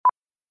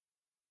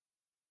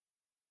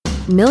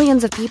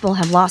Millions of people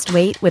have lost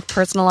weight with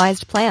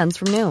personalized plans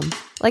from Noom.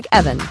 Like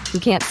Evan, who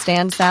can't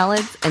stand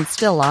salads and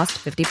still lost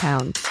 50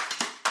 pounds.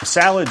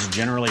 Salads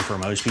generally for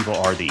most people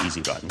are the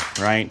easy button,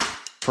 right?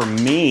 For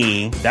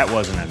me, that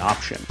wasn't an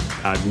option.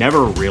 I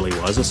never really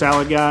was a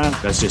salad guy.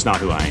 That's just not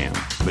who I am.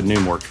 But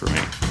Noom worked for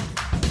me.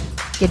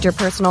 Get your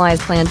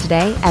personalized plan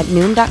today at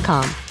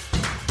Noom.com.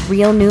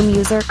 Real Noom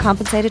user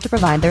compensated to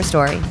provide their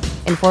story.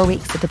 In 4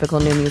 weeks, the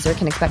typical Noom user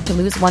can expect to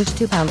lose 1 to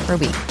 2 pounds per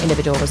week.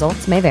 Individual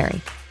results may vary.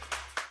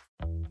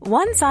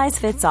 One size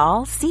fits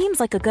all seems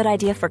like a good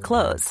idea for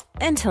clothes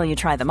until you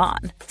try them on.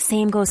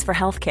 Same goes for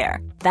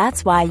healthcare.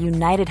 That's why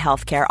United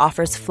Healthcare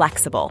offers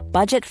flexible,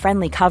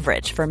 budget-friendly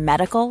coverage for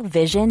medical,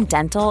 vision,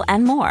 dental,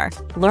 and more.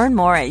 Learn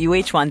more at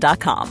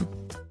uh1.com.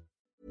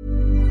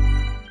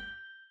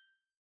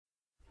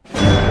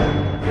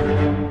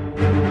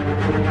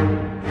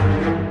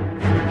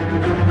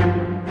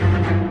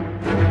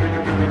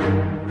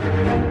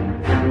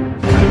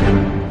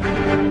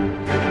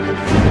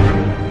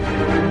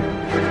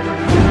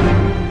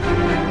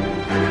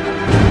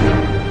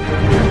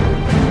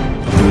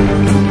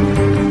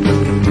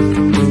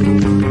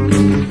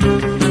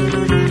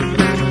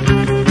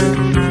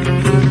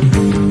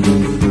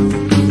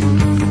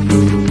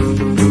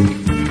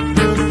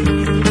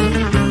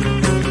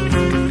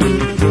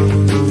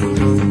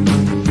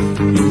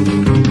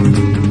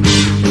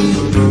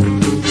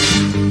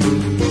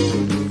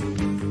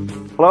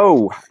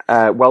 Hello,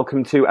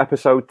 welcome to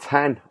episode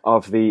 10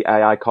 of the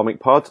AI Comic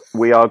Pod.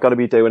 We are going to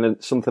be doing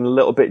something a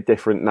little bit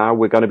different now.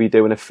 We're going to be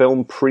doing a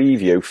film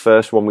preview,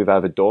 first one we've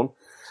ever done.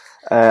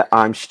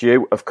 I'm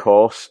Stu, of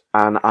course,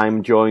 and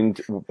I'm joined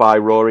by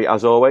Rory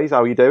as always.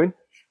 How are you doing?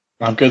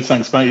 I'm good,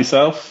 thanks, mate.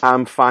 Yourself?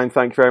 I'm fine,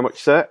 thank you very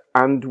much, sir.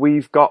 And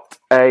we've got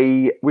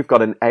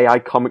an AI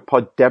Comic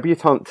Pod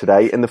debutant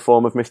today in the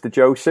form of Mr.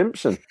 Joe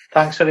Simpson.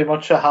 Thanks very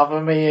much for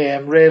having me.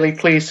 I'm really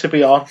pleased to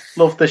be on.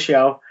 Love the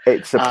show.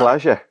 It's a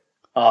pleasure.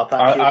 Oh,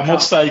 thank you. I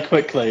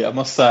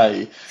must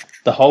say,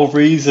 the whole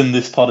reason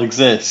this pod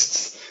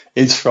exists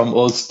is from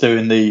us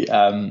doing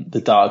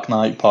the Dark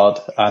Knight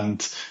pod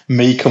and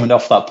me coming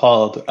off that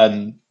pod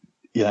and,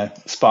 you know,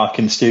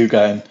 sparking Stu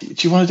going,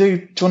 do you want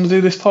to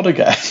do this pod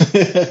again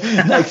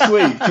next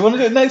week? Do you want to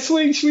do it next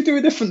week? Should we do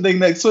a different thing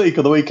next week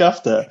or the week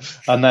after?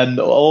 And then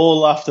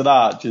all after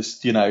that,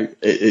 just, you know,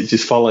 it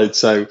just followed.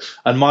 So,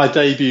 and my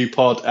debut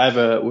pod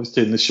ever was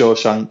doing the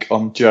Shawshank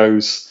on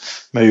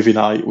Joe's movie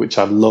night, which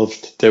I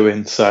loved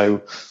doing.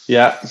 So,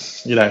 yeah,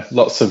 you know,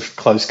 lots of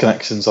close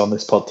connections on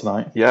this pod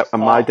tonight. Yeah,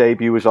 and my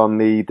debut was on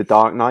the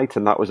Dark Knight,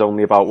 and that was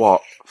only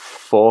about,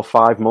 4 or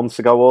 5 months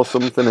ago or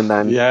something, and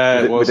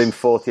then within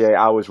 48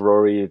 hours,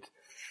 Rory had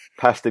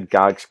pestered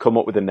Gags, come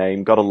up with a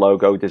name, got a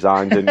logo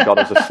designed, and got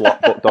us a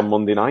slot booked on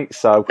Monday night,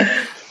 so...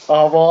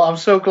 Oh, well, I'm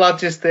so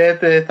glad you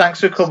did. Thanks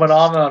for coming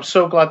on, and I'm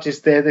so glad you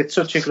did. It's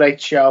such a great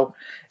show.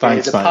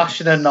 Thanks, the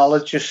passion and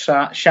knowledge just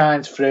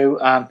shines through,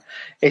 and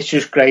it's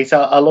just great.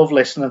 I love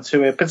listening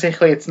to it.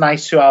 Particularly, it's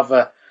nice to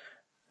have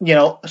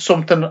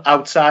something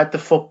outside the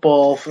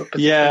football,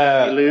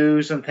 particularly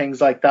lose and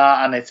things like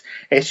that, and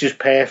it's just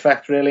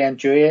perfect. Really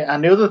enjoy it.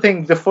 And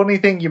the funny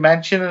thing you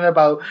mentioned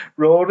about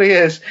Rory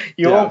is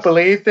you won't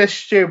believe this,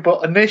 Stu,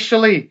 but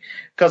initially,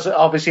 because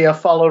obviously I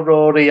follow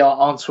Rory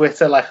on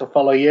Twitter, like I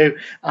follow you,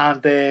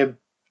 and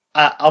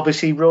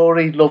obviously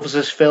Rory loves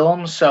his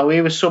films, so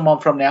he was someone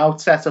from the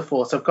outset. I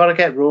thought I've got to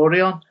get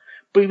Rory on.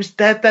 But he was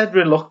dead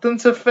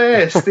reluctant at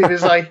first. He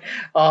was like,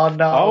 "Oh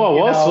no!" Oh,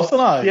 I was,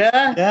 wasn't I?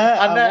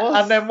 Yeah.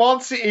 And then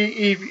once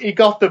he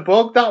got the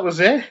bug, that was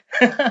it.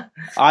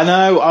 I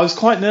know. I was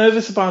quite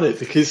nervous about it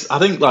because I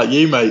think, like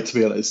you, mate. To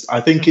be honest,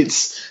 I think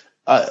it's.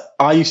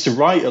 I used to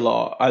write a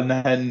lot, and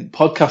then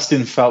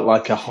podcasting felt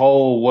like a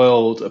whole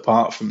world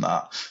apart from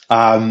that.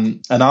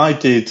 And I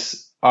did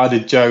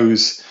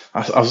Joe's.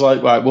 I was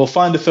like, right, we'll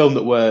find a film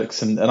that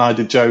works, and I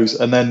did Joe's,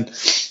 and then.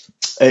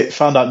 It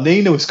found out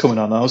Nina was coming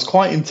on, and I was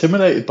quite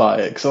intimidated by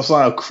it because I was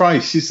like, oh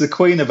Christ, she's the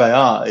queen of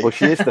AI. Well,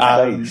 she is the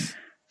face.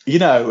 You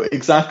know,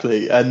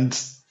 exactly. And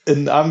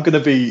I'm going to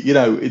be, you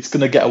know, it's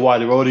going to get a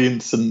wider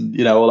audience and,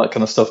 you know, all that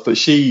kind of stuff. But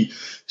she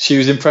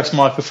was impressed with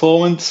my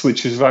performance,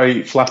 which was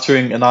very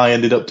flattering. And I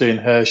ended up doing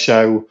her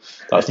show.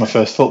 That was my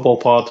first football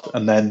pod.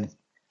 And then,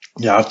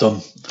 yeah, I've done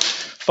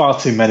far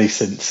too many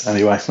since,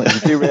 anyway.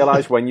 Do you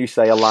realise when you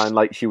say a line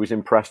like she was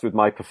impressed with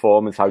my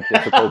performance, how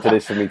difficult it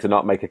is for me to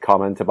not make a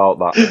comment about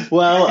that?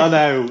 Well, I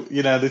know,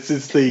 you know, this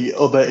is the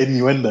other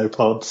innuendo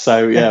pod,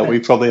 so yeah, we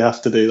probably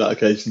have to do that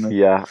occasionally.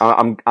 Yeah,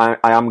 I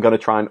am going to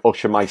try and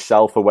usher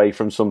myself away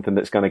from something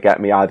that's going to get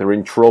me either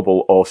in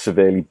trouble or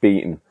severely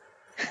beaten.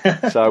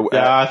 So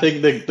yeah, I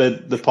think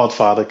the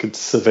podfather could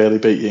severely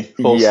beat you.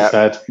 Horse's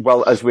head.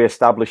 Well, as we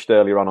established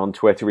earlier on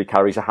Twitter, he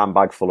carries a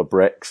handbag full of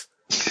bricks.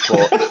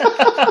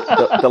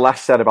 But the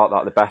less said about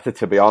that, the better,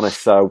 to be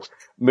honest. So,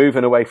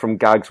 moving away from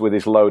Gags with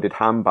his loaded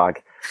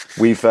handbag,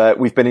 we've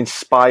been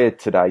inspired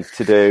today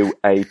to do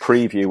a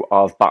preview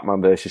of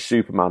Batman vs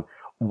Superman.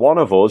 One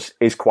of us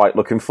is quite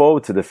looking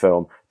forward to the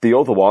film. The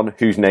other one,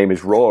 whose name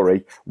is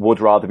Rory, would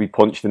rather be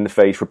punched in the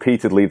face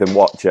repeatedly than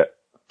watch it.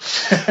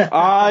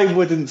 I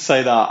wouldn't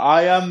say that.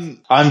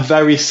 I'm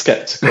very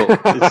skeptical.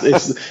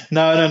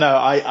 No.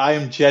 I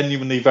am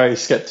genuinely very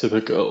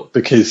skeptical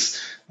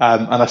because,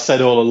 and I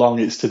said all along,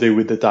 it's to do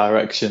with the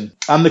direction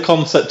and the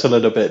concept a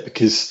little bit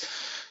because,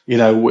 you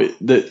know,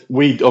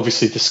 we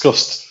obviously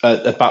discussed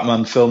a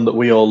Batman film that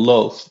we all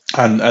love,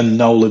 and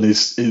Nolan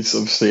is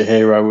obviously a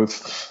hero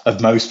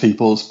of most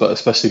people's, but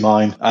especially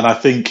mine. And I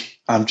think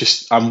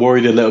I'm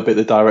worried a little bit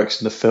the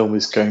direction the film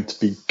is going to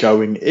be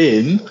going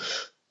in.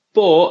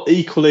 But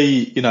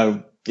equally, you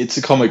know, it's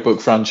a comic book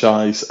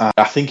franchise. And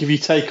I think if you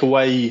take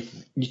away,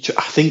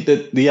 I think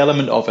that the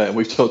element of it, and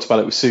we've talked about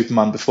it with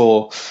Superman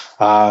before,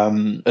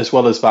 as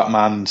well as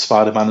Batman,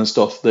 Spider-Man and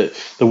stuff, that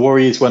the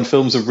worry is when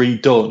films are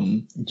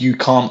redone, you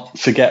can't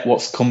forget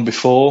what's come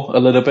before a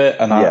little bit.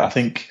 And I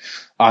think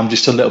I'm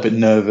just a little bit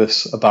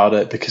nervous about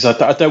it because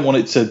I don't want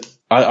it to,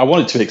 I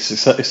want it to be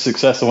a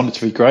success. I want it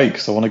to be great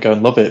because I want to go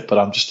and love it, but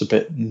I'm just a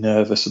bit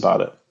nervous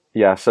about it.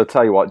 Yeah, so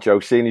tell you what,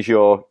 Joe, seeing as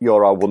you're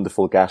our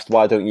wonderful guest,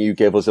 why don't you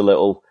give us a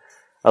little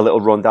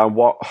rundown?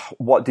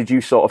 What did you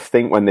sort of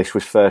think when this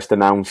was first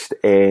announced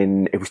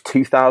it was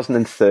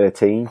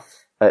 2013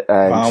 at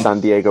San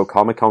Diego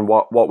Comic-Con?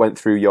 What went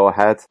through your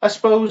head? I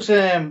suppose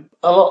a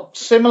lot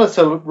similar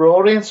to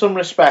Rory in some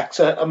respects.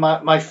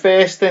 My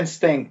first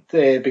instinct,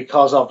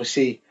 because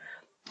obviously,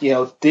 you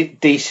know,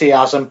 DC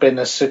hasn't been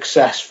as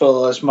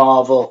successful as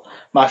Marvel,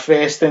 my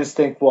first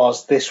instinct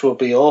was this will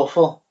be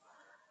awful.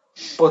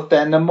 But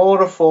then the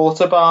more I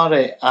thought about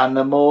it and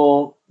the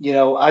more, you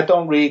know, I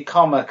don't read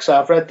comics.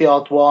 I've read the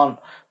odd one,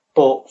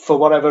 but for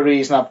whatever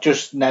reason, I've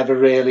just never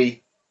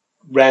really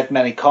read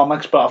many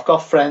comics, but I've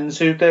got friends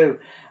who do.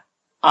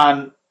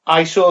 And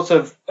I sort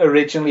of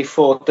originally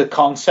thought the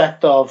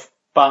concept of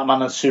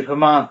Batman and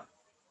Superman,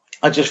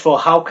 I just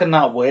thought, how can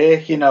that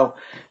work? You know,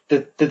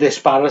 the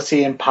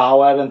disparity in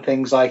power and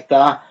things like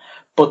that.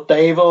 But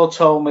they've all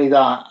told me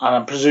that, and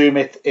I presume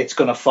it's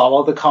going to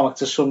follow the comic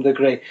to some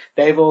degree.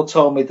 They've all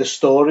told me the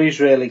story's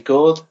really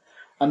good.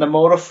 And the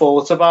more I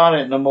thought about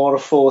it, and the more I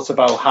thought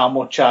about how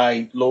much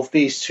I love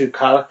these two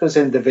characters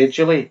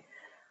individually,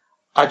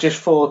 I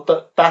just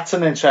thought that's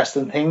an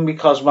interesting thing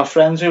because my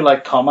friends who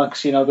like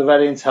comics, you know, they're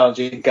very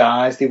intelligent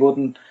guys. They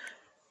wouldn't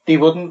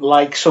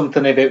like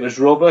something if it was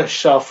rubbish.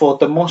 So I thought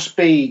there must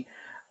be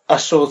a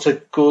sort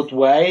of good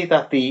way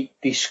that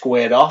they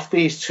squared off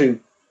these two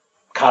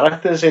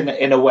characters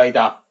in a way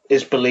that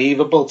is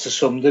believable to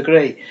some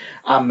degree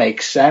and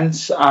makes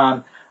sense,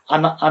 and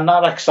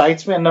that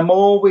excites me. And the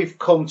more we've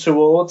come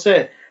towards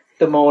it,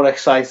 the more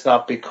excited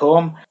I've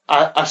become.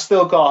 I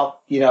still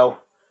got, you know,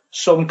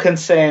 some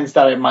concerns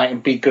that it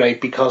mightn't be great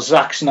because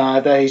Zack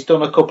Snyder, he's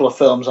done a couple of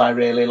films I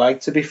really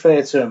like, to be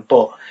fair to him,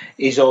 but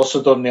he's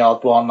also done the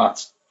odd one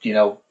that's, you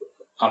know,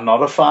 I'm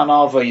not a fan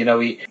of, or, you know,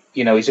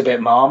 he's a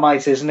bit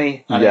Marmite, isn't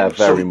he? And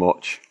very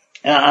much.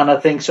 And I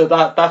think so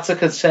that's a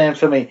concern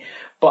for me.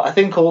 But I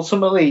think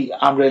ultimately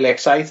I'm really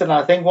excited. And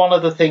I think one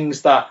of the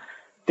things that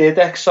did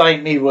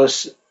excite me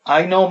was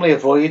I normally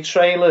avoid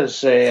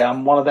trailers.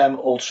 I'm one of them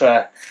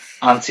ultra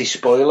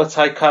anti-spoiler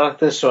type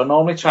characters, so I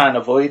normally try and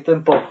avoid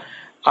them. But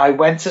I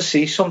went to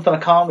see something, I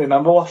can't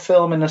remember what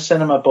film in the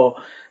cinema, but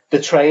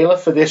the trailer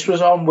for this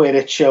was on where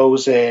it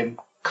shows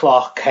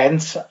Clark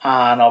Kent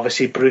and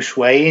obviously Bruce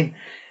Wayne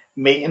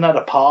meeting at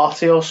a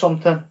party or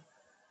something.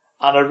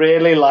 And I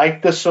really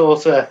liked the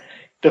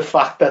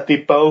fact that they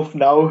both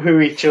know who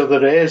each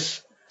other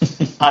is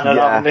and are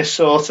having this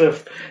sort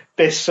of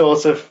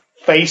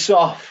face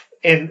off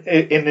in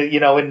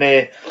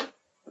the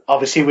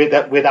obviously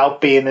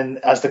without being in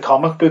as the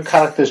comic book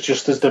characters,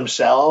 just as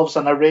themselves.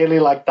 And I really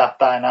like that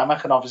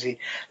dynamic. And obviously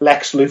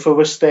Lex Luthor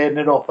was stirring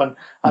it up, and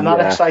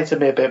that excited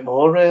me a bit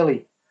more,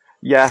 really.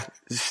 Yeah,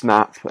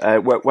 snap.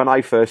 When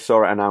I first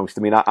saw it announced,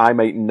 I mean, I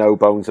make no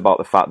bones about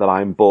the fact that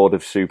I'm bored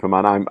of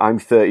Superman. I'm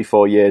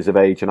 34 years of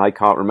age, and I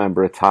can't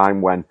remember a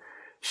time when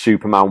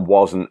Superman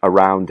wasn't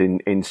around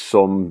in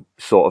some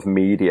sort of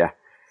media.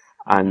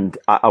 And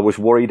I was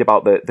worried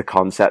about the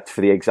concept for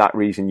the exact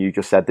reason you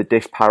just said. The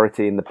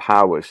disparity in the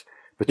powers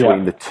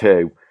between the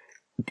two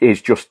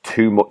is just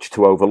too much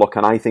to overlook.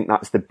 And I think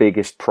that's the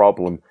biggest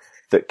problem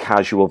that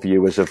casual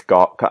viewers have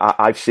got.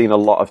 I've seen a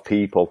lot of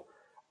people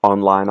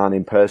online and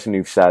in person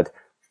who've said,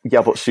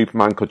 yeah, but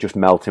Superman could just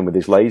melt him with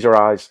his laser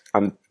eyes.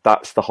 And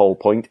that's the whole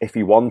point. If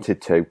he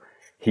wanted to,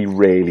 he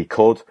really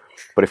could.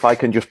 But if I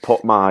can just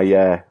put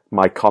my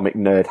my comic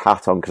nerd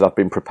hat on, because I've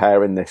been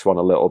preparing this one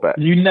a little bit.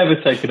 You never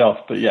take it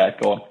off, but yeah,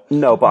 go on.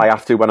 No, but I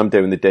have to when I'm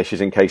doing the dishes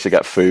in case I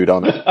get food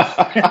on it.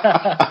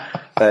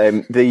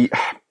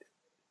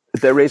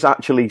 There is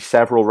actually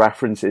several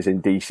references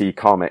in DC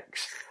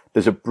Comics.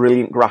 There's a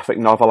brilliant graphic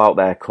novel out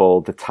there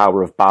called The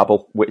Tower of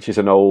Babel, which is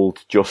an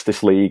old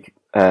Justice League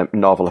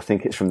novel. I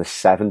think it's from the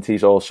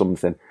 70s or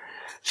something.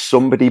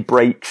 Somebody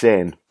breaks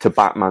in to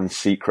Batman's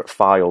secret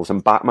files,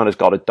 and Batman has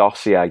got a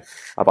dossier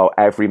about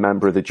every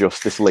member of the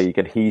Justice League,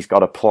 and he's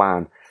got a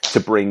plan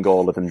to bring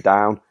all of them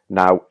down.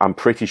 Now, I'm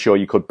pretty sure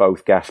you could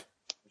both guess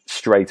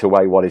straight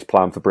away what his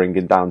plan for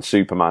bringing down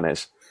Superman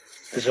is.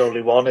 There's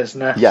only one, isn't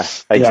there?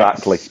 Yes,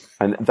 exactly. Yeah.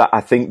 And that,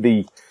 I think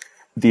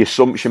the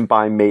assumption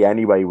by me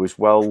anyway was,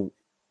 well,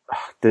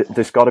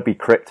 there's got to be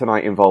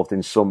kryptonite involved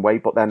in some way,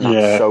 but then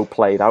that's so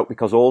played out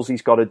because all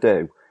he's got to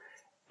do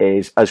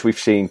is, as we've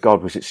seen,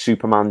 God, was it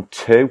Superman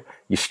 2?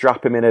 You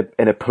strap him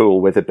in a pool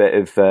with a bit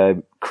of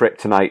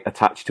kryptonite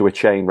attached to a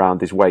chain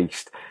round his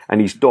waist, and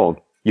he's done.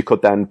 You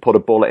could then put a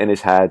bullet in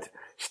his head,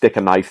 stick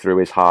a knife through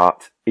his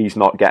heart. He's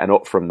not getting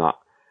up from that.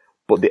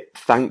 But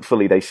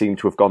thankfully, they seem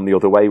to have gone the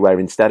other way, where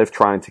instead of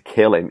trying to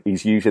kill him,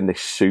 he's using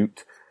this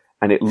suit,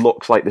 and it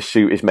looks like the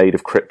suit is made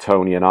of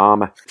Kryptonian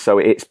armour. So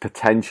it's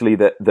potentially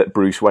that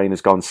Bruce Wayne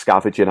has gone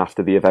scavenging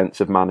after the events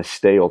of Man of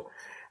Steel,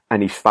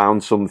 and he's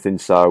found something.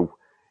 So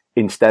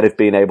instead of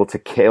being able to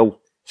kill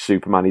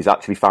Superman, he's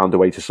actually found a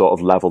way to sort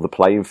of level the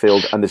playing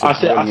field. And there's a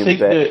brilliant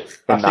bit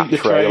in that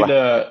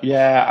trailer.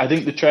 Yeah, I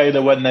think the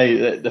trailer, when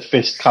the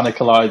fist kind of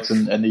collides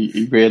and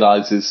he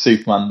realises,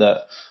 Superman,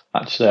 that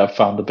actually I've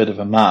found a bit of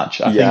a match.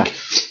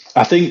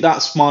 I think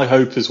that's my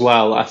hope as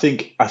well. I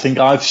think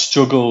I've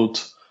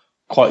struggled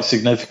quite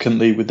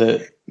significantly with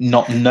it,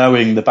 not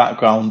knowing the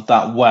background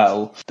that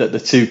well, that the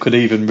two could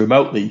even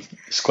remotely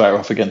square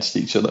off against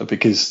each other,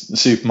 because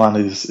Superman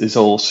is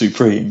all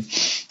supreme.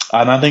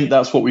 And I think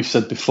that's what we've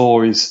said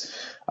before, is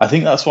I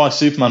think that's why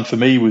Superman for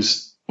me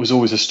was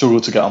always a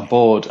struggle to get on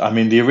board. I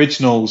mean, the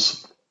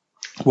originals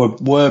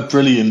were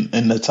brilliant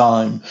in their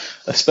time,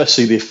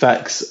 especially the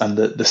effects and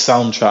the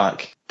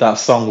soundtrack. That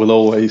song will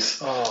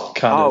always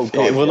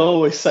it will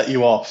always set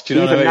you off. Do you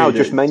know what I mean? Even now,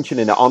 just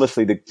mentioning it,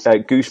 honestly, the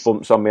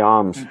goosebumps on my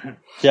arms.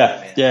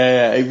 Yeah.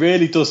 It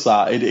really does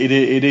that. It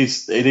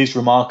is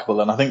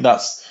remarkable, and I think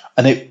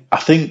I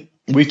think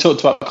we talked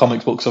about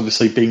comic books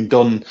obviously being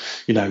done,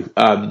 in the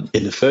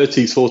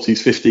 30s,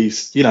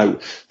 40s,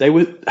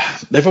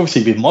 50s. They've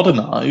obviously been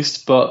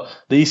modernised, but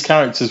these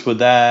characters were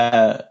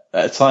there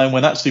at a time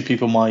when actually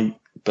people might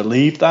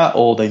believe that,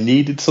 or they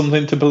needed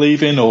something to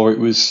believe in, or it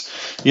was,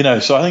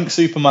 so I think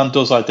Superman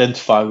does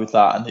identify with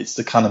that, and it's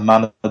the kind of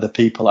man of the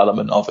people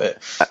element of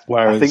it.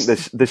 Whereas I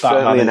think there's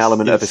certainly an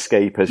element of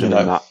escapism in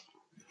that.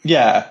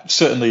 Yeah,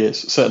 certainly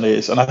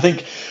is. And I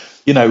think,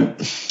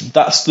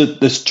 that's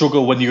the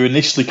struggle when you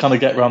initially kind of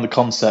get around the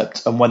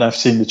concept, and when I've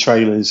seen the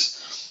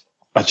trailers,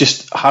 I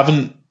just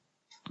haven't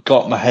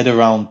got my head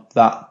around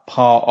that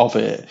part of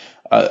it.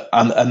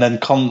 And then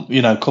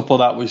couple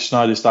that with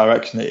Snyder's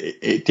direction,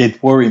 it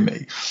did worry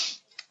me.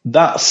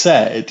 That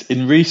said,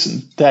 in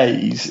recent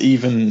days,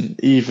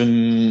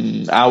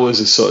 even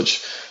hours as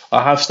such,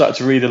 I have started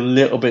to read a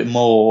little bit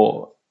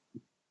more,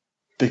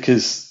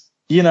 because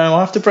I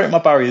have to break my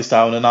barriers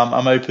down, and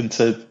I'm open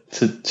to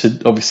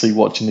obviously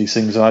watching these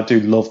things, and I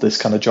do love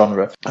this kind of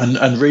genre.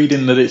 And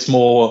reading that it's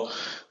more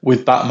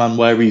with Batman,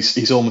 where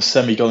he's almost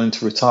semi-gone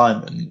into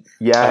retirement.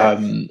 Yeah.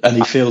 And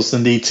he feels the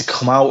need to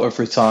come out of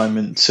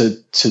retirement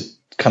to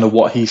kind of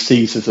what he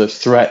sees as a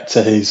threat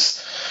to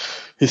his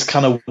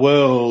kind of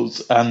world.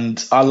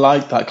 And I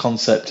like that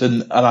concept.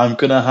 And I'm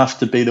going to have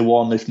to be the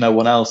one, if no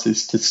one else,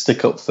 is to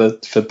stick up for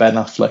Ben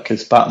Affleck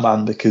as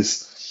Batman,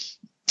 because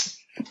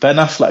Ben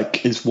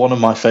Affleck is one of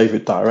my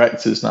favourite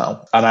directors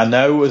now. And I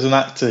know as an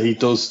actor, he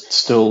does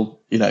still,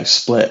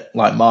 split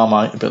like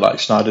Marmite, a bit like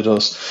Schneider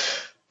does.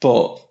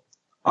 But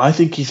I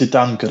think he's a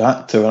damn good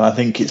actor, and I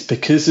think it's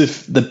because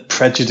of the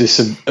prejudice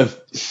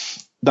of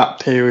that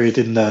period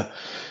in the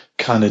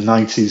kind of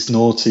 90s,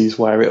 noughties,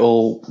 where it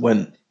all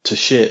went to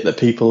shit, that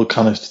people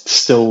kind of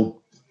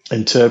still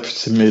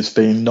interpret him as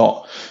being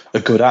not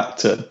a good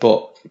actor.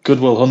 But Good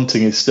Will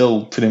Hunting is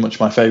still pretty much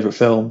my favourite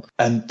film,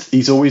 and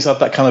he's always had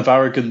that kind of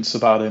arrogance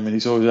about him, and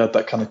he's always had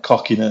that kind of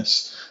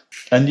cockiness.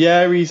 And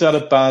yeah, he's had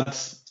a bad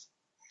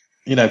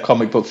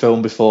comic book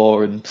film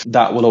before, and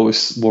that will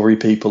always worry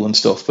people and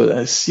stuff. But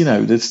it's,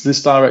 there's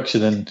this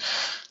direction and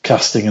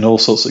casting and all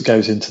sorts that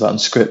goes into that,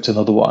 and script and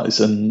otherwise.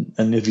 And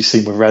if you've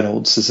seen with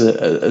Reynolds,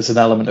 there's an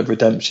element of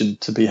redemption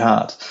to be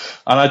had.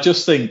 And I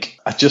just think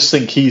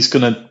he's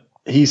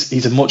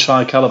a much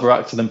higher caliber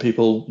actor than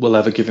people will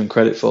ever give him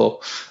credit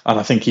for. And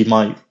I think he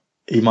might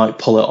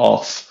pull it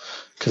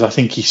off, because I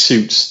think he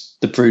suits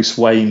the Bruce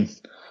Wayne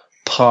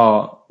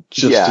part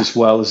just as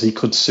well as he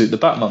could suit the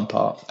Batman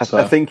part. So.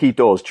 I think he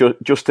does.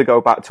 Just to go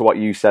back to what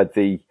you said,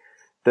 the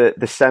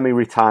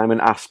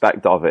semi-retirement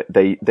aspect of it,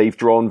 they've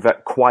drawn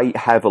quite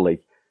heavily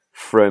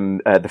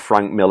from the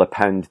Frank Miller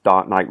penned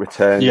Dark Knight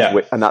Returns,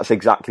 and that's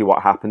exactly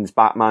what happens.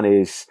 Batman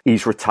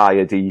he's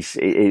retired,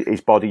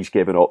 his body's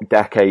given up,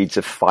 decades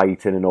of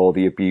fighting and all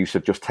the abuse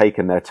have just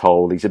taken their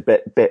toll. He's a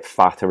bit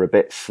fatter, a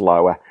bit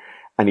slower,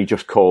 and he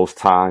just calls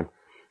time.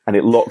 And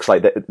it looks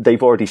like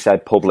they've already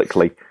said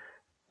publicly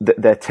that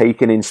they're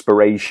taking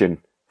inspiration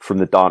from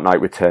the Dark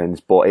Knight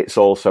Returns, but it's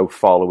also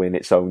following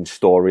its own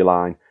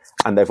storyline.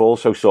 And they've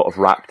also sort of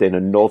wrapped in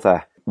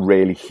another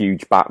really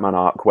huge Batman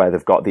arc where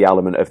they've got the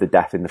element of the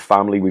death in the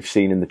family we've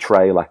seen in the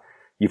trailer.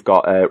 You've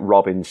got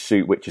Robin's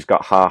suit, which has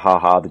got "ha ha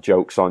ha, the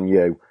joke's on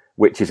you,"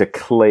 which is a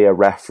clear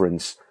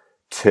reference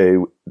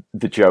to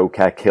the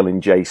Joker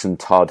killing Jason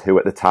Todd, who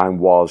at the time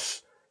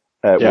was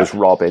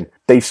Robin.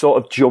 They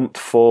sort of jumped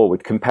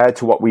forward compared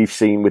to what we've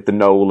seen with the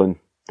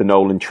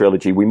Nolan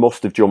trilogy. We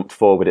must have jumped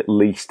forward at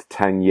least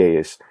 10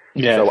 years.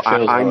 Yeah, so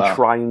I'm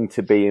trying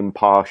to be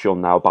impartial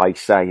now by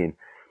saying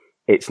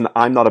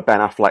I'm not a Ben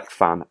Affleck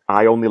fan.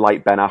 I only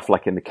like Ben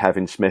Affleck in the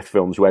Kevin Smith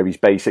films where he's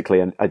basically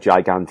a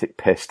gigantic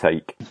piss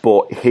take.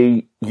 But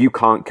you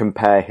can't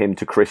compare him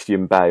to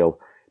Christian Bale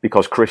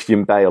because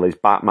Christian Bale is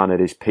Batman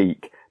at his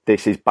peak.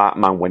 This is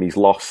Batman when he's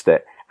lost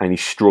it and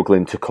he's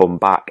struggling to come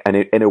back. And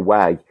in a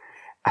way,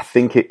 I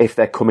think if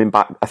they're coming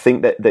back, I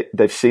think that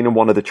they've seen in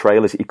one of the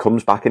trailers, he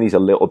comes back and he's a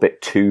little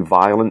bit too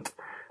violent.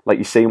 Like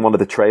you see in one of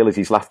the trailers,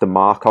 he's left a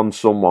mark on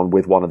someone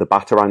with one of the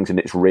batarangs and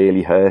it's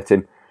really hurt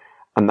him.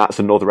 And that's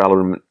another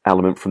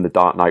element from the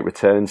Dark Knight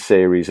Returns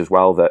series as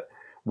well, that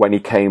when he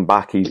came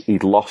back,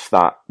 he'd lost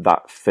that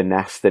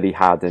finesse that he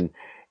had, and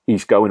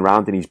he's going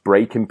around and he's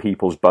breaking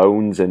people's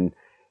bones, and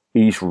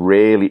he's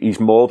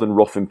more than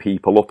roughing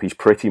people up, he's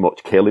pretty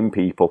much killing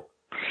people.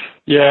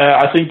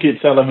 Yeah, I think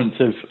it's elements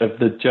of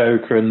the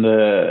Joker and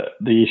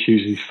the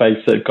issues he's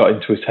faced that have got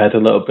into his head a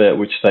little bit,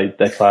 which they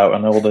play out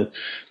in all the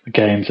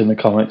games and the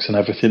comics and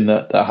everything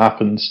that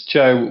happens.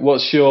 Joe,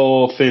 what's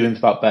your feelings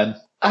about Ben?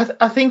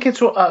 I think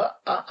it's.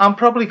 I'm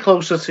probably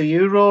closer to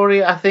you,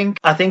 Rory. I think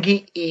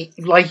he,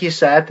 like you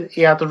said,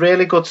 he had a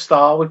really good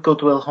start with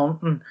Good Will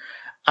Hunting,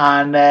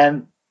 and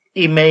then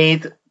he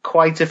made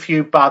quite a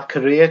few bad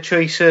career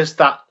choices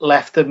that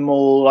left him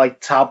more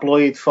like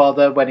tabloid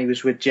fodder when he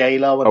was with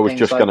J-Lo. I was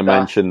just going to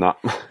mention that.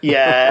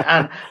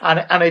 Yeah,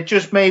 and it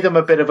just made him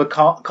a bit of a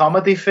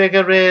comedy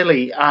figure,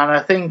 really. And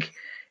I think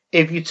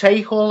if you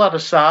take all that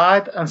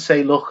aside and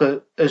say, look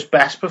at his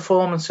best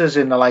performances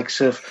in the likes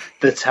of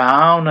The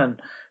Town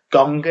and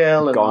Gone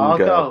Girl and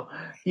Margot,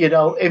 you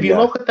know, if you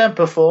look at them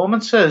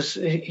performances,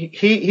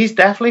 he's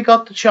definitely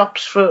got the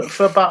chops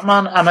for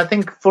Batman. And I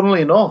think,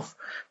 funnily enough,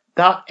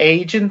 that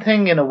aging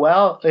thing in a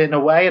way,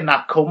 and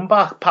that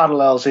comeback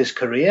parallels his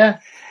career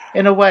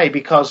in a way,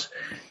 because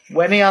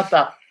when he had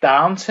that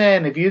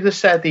downturn, if you'd have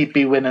said he'd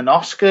be winning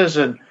Oscars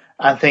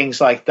and things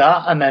like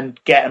that, and then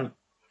getting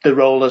the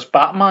role as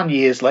Batman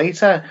years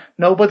later,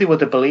 nobody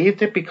would have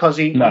believed it, because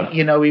he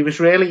was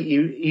really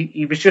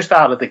he was just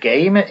out of the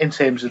game in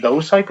terms of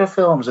those type of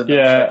films and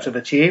those types of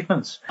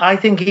achievements. I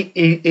think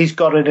he's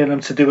got it in him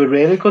to do a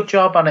really good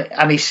job,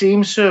 and he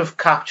seems to have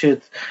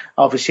captured.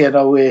 Obviously, I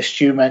know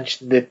Stu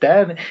mentioned it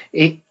there.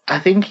 I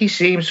think he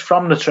seems,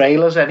 from the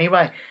trailers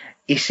anyway,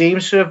 he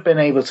seems to have been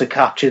able to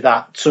capture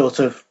that sort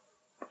of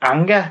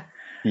anger,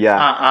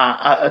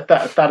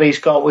 that he's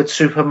got with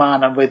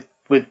Superman and with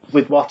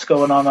what's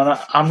going on, and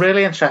I'm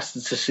really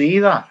interested to see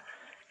that,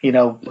 you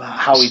know,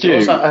 how he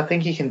does. I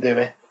think he can do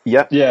it.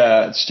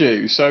 Yeah,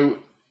 Stu. So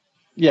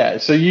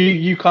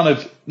you kind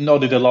of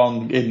nodded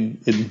along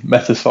in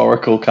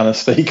metaphorical kind of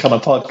speak on a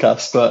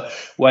podcast, but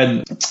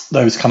when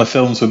those kind of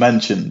films were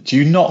mentioned, do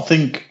you not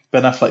think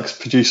Ben Affleck's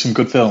produced some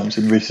good films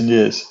in recent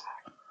years?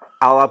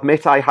 I'll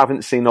admit I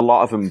haven't seen a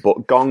lot of them,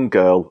 but Gone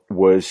Girl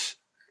was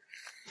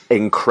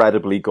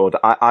incredibly good.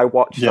 I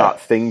watched that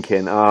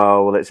thinking,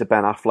 oh, well, it's a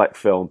Ben Affleck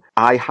film.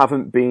 I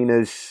haven't been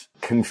as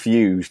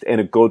confused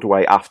in a good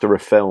way after a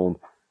film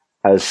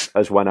as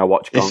when I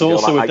watched Gone Girl.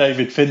 It's also a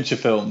David Fincher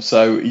film,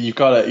 so you've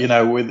got to, you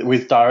know,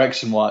 with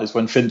direction-wise,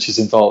 when Fincher's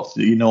involved,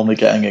 you're normally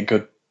getting a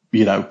good,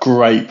 you know,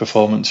 great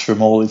performance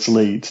from all his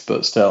leads,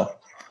 but still.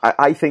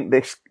 I think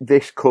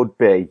this could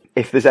be,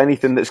 if there's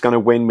anything that's going to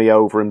win me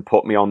over and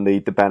put me on the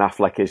Ben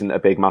Affleck isn't a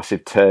big,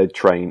 massive turd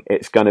train,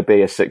 it's going to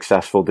be a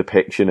successful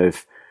depiction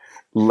of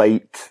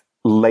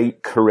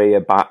late career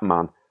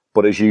Batman.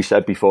 But as you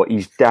said before,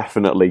 he's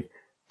definitely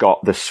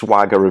got the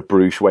swagger of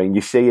Bruce Wayne.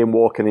 You see him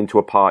walking into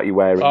a party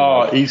wearing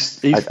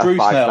he's a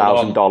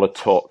 $5,000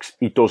 tux.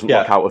 He doesn't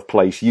look out of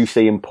place. You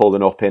see him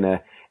pulling up in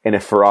a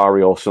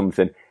Ferrari or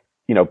something.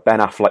 You know, Ben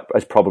Affleck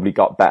has probably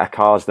got better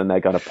cars than they're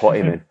going to put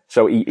him in.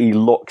 So he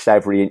looks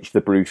every inch the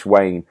Bruce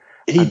Wayne.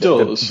 He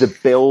does. The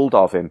build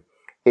of him,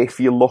 if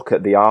you look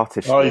at the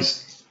artistry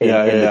in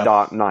The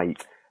Dark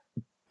Knight,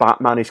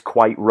 Batman is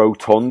quite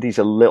rotund. He's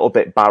a little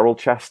bit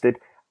barrel-chested,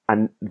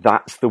 and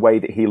that's the way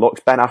that he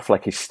looks. Ben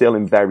Affleck is still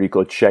in very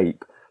good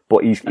shape,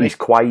 but he's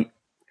quite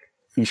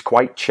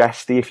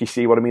chesty, if you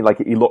see what I mean. Like,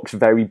 he looks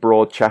very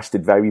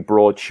broad-chested, very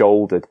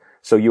broad-shouldered.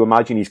 So you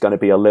imagine he's going to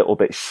be a little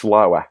bit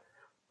slower.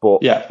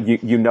 But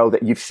you know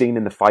that you've seen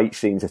in the fight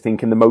scenes, I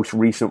think in the most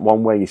recent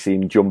one where you see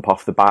him jump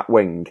off the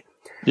Batwing,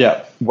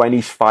 when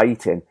he's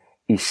fighting,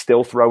 he's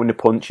still throwing the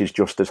punches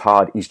just as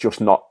hard. He's just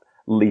not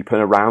leaping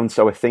around.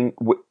 So I think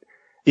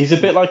he's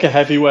a bit like a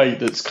heavyweight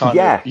that's kind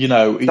of, you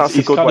know,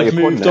 he's kind of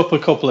moved up a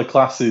couple of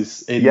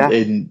classes in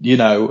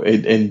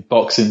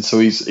boxing. So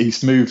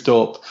he's moved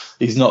up.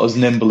 He's not as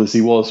nimble as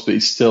he was, but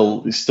he's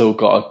still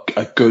got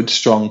a good,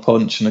 strong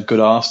punch and a good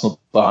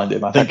arsenal behind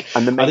him. I think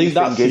the main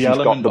thing is he's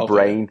got the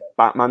brain.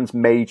 Batman's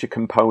major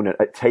component,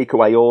 take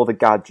away all the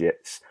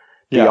gadgets,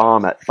 the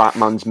armor,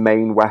 Batman's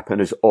main weapon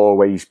has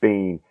always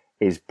been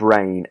his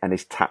brain and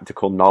his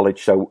tactical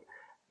knowledge. So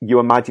you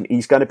imagine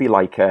he's going to be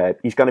like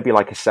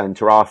a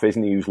centre half,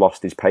 isn't he, who's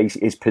lost his pace.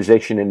 His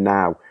positioning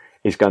now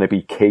is going to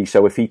be key.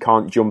 So if he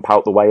can't jump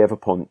out the way of a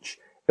punch,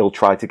 he'll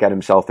try to get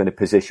himself in a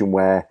position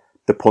where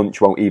the punch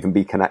won't even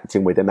be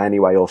connecting with him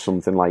anyway, or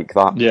something like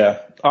that. Yeah,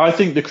 I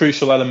think the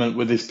crucial element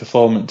with his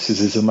performance is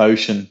his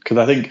emotion, because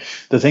I think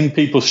the thing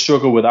people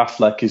struggle with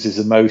Affleck is his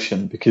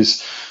emotion,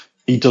 because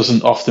he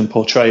doesn't often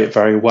portray it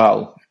very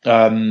well.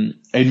 In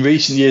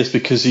recent years,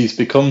 because he's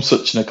become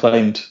such an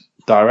acclaimed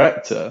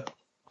director,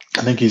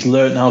 I think he's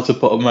learned how to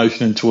put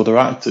emotion into other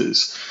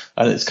actors,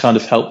 and it's kind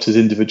of helped his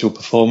individual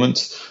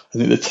performance. I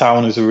think The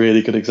Town is a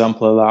really good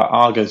example of that.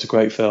 Argo's a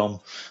great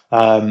film.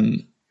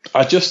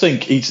 I just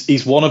think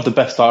he's one of the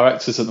best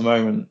directors at the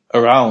moment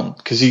around,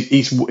 because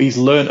he's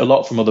learned a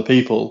lot from other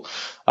people,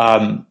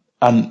 and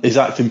his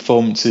acting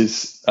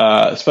performances,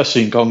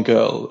 especially in Gone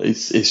Girl,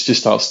 is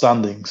just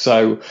outstanding.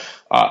 So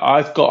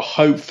I've got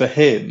hope for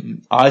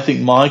him. I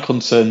think my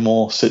concern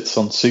more sits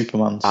on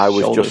Superman's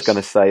shoulders. Just going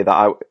to say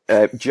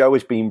that Joe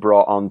has been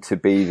brought on to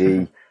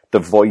be the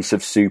voice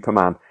of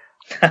Superman.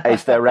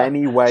 Is there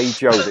any way,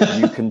 Joe,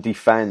 that you can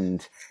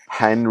defend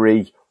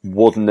Henry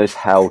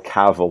Wooden-as-hell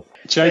Cavill?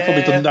 Jay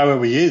probably doesn't know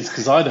who he is,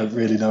 because I don't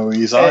really know who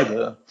he is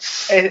either.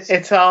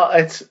 It's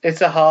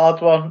a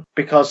hard one,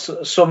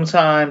 because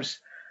sometimes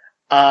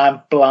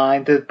I'm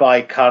blinded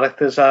by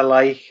characters I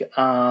like,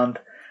 and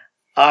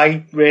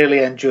I really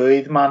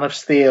enjoyed Man of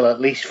Steel,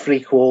 at least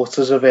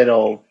 3/4 of it,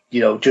 or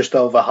just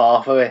over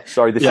half of it.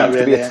 Sorry, there seems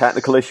to be a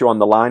technical issue on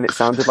the line. It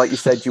sounded like you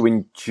said you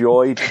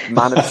enjoyed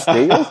Man of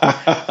Steel.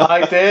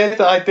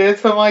 I did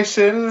for my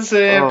sins.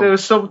 There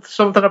was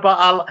something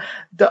about,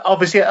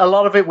 obviously a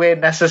lot of it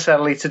weren't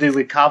necessarily to do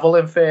with Cavill,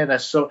 in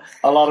fairness. So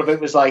a lot of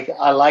it was like,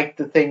 I liked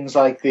the things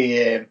like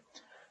the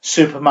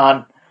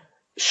Superman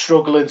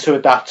struggling to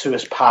adapt to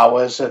his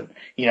powers, and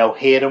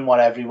hearing what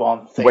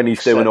everyone thinks when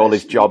he's doing all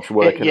his jobs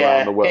working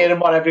around the world, hearing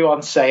what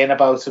everyone's saying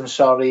about him.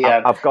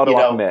 I've got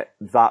to admit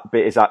that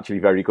bit is actually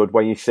very good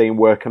when you see him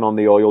working on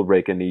the oil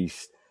rig, and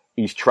he's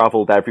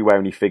travelled everywhere,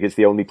 and he figures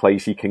the only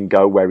place he can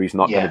go where he's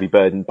not going to be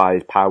burdened by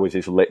his powers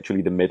is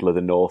literally the middle of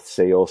the North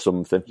Sea or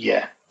something.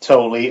 Yeah,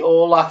 totally.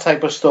 All that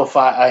type of stuff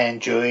I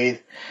enjoyed.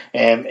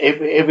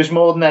 It was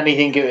more than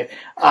anything.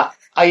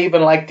 I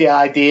even liked the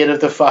idea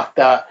of the fact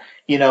that,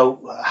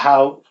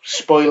 how,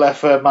 spoiler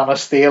for Man of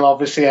Steel,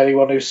 obviously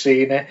anyone who's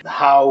seen it,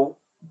 how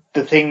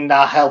the thing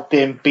that helped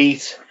him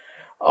beat,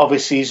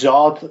 obviously,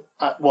 Zod,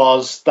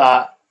 was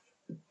that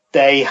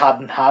they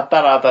hadn't had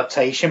that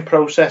adaptation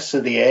process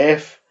to the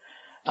Earth.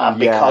 And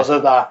because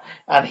of that,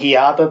 and he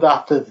had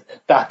adapted,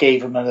 that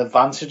gave him an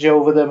advantage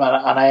over them,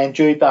 and I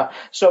enjoyed that.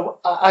 So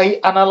I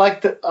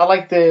like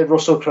the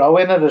Russell Crowe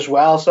in it as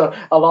well. So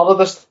a lot of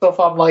the stuff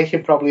I'm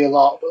liking, probably a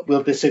lot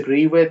will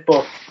disagree with,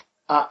 but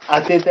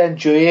I did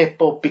enjoy it.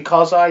 But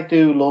because I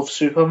do love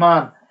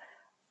Superman,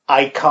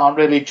 I can't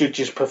really judge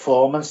his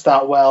performance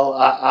that well.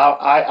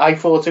 I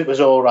thought it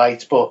was all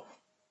right, but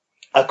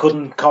I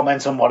couldn't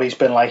comment on what he's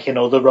been like in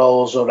other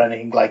roles or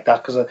anything like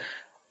that, because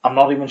I'm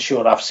not even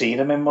sure I've seen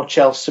him in much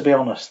else, to be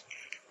honest.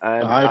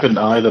 I haven't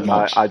either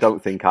much. I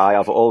don't think I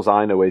have. All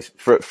I know is,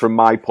 from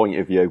my point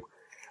of view,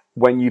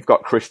 when you've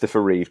got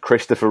Christopher Reeve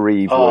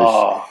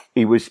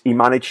he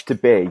managed to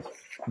be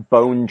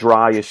bone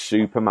dry as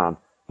Superman,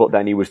 but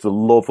then he was the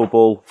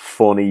lovable,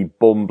 funny,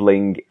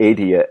 bumbling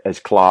idiot as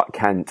Clark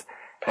Kent.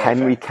 Perfect.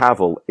 Henry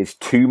Cavill is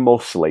too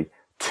muscly,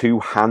 too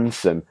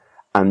handsome,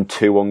 and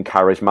too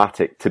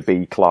uncharismatic to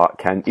be Clark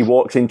Kent. He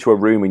walks into a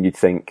room and you'd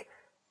think,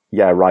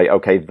 yeah, right,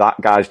 okay,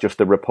 that guy's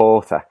just a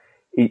reporter.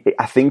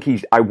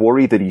 I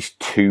worry that he's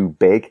too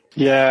big.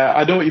 Yeah,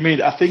 I know what you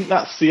mean. I think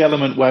that's the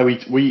element where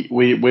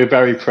we're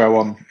very pro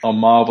on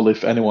Marvel,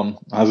 if anyone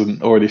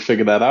hasn't already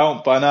figured that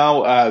out by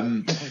now.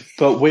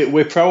 But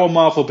we're pro on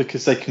Marvel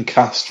because they can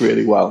cast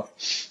really well.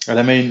 And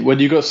I mean, when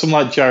you've got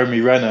someone like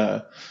Jeremy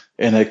Renner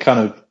in a kind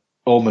of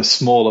almost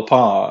smaller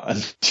part,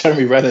 and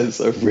Jeremy Renner's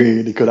a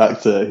really good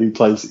actor who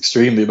plays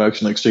extremely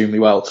emotional, extremely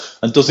well,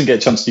 and doesn't get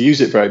a chance to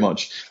use it very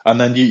much.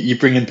 And then you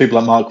bring in people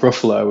like Mark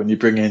Ruffalo, and you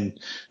bring in,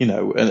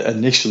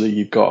 initially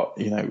you've got,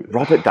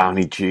 Robert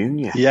Downey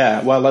Jr.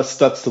 Yeah, well, that's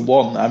the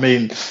one. I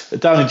mean,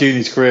 Downey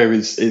Jr.'s career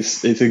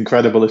is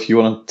incredible if you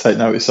want to take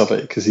notice of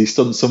it, because he's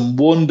done some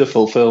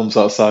wonderful films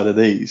outside of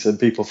these, and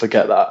people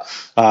forget that.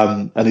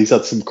 And he's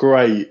had some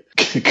great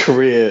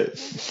career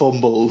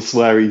fumbles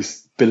where he's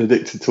been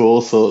addicted to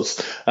all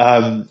sorts.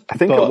 I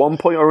think at one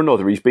point or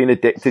another he's been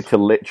addicted to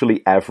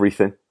literally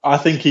everything. I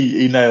think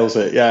he nails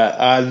it,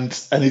 yeah, and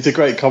he's a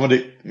great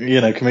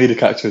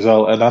comedic actor as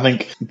well. And I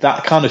think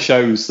that kind of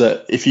shows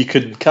that if you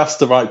could cast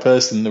the right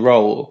person in the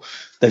role,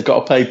 they've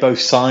got to play both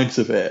sides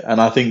of it.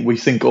 And I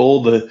think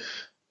all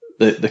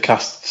the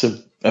casts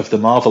of the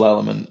Marvel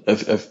element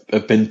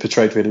have been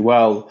portrayed really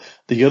well.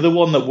 The other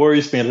one that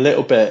worries me a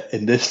little bit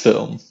in this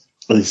film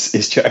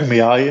is Jeremy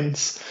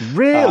Irons.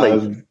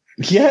 Really?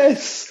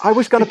 Yes. I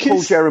was going to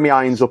pull Jeremy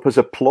Irons up as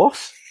a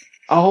plus.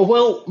 Oh,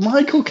 well,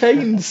 Michael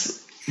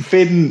Caine's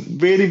been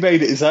really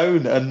made it his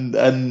own, and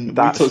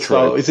that's we talked true.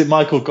 about, is it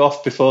Michael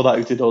Gough before that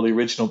who did all the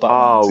original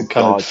Batman? Oh,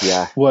 God,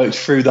 yeah. Worked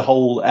through the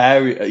whole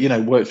area,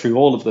 worked through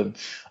all of them.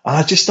 And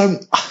I just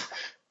don't...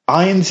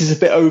 Irons is a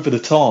bit over the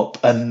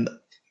top, and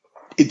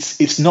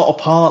it's not a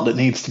part that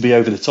needs to be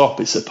over the top.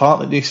 It's a part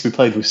that needs to be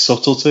played with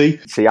subtlety.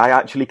 See, I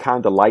actually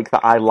kind of like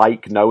that. I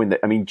like knowing that.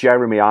 I mean,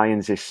 Jeremy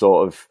Irons is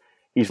sort of,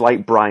 he's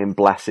like Brian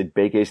Blessed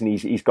Big, isn't he?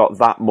 He's got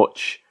that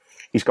much.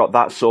 He's got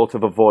that sort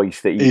of a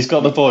voice that he's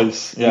got the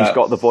voice. Yeah. He's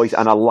got the voice,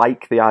 and I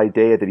like the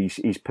idea that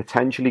he's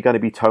potentially going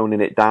to be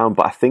toning it down.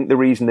 But I think the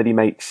reason that he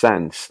makes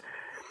sense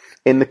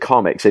in the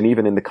comics and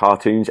even in the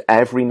cartoons,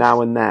 every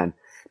now and then,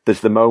 there's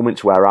the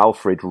moments where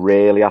Alfred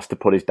really has to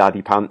put his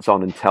daddy pants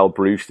on and tell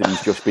Bruce that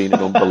he's just been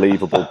an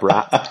unbelievable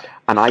brat.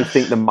 And I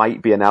think there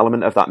might be an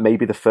element of that.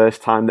 Maybe the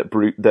first time that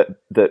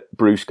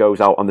Bruce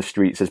goes out on the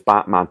streets as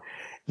Batman,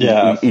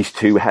 he's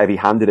too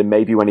heavy-handed, and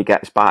maybe when he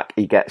gets back,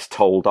 he gets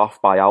told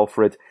off by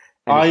Alfred.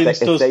 Irons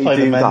does play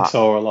the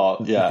mentor a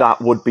lot, yeah. That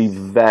would be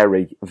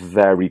very,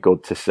 very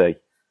good to see.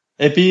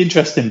 It'd be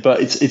interesting, but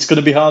it's going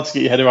to be hard to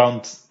get your head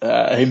around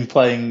him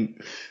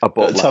playing,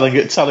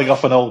 telling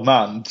off an old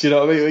man. Do you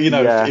know what I mean? You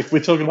know, if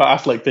we're talking about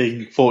Affleck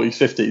being 40s,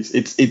 50s,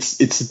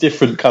 it's a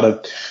different kind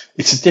of,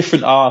 it's a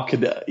different arc,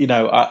 and you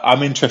know,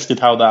 I'm interested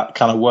how that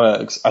kind of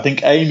works. I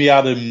think Amy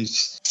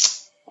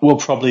Adams will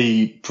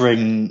probably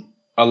bring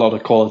a lot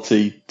of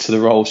quality to the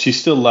role. She's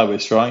still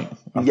Lois, right?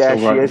 She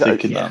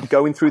is.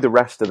 Going through the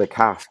rest of the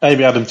cast,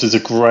 Amy Adams is a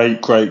great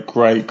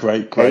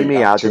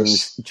Amy actress.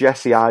 Adams,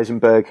 Jesse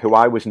Eisenberg, who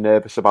I was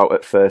nervous about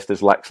at first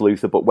as Lex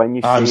Luthor, but when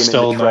you see him in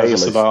the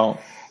trailers,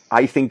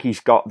 I think he's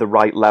got the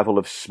right level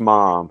of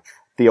smarm.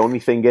 The only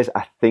thing is,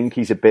 I think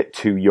he's a bit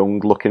too young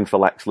looking for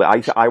Lex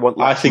Luthor.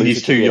 I think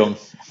he's too young,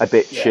 a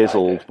bit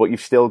chiseled. But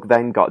you've still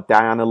then got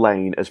Diana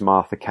Lane as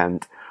Martha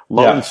Kent,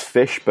 Lawrence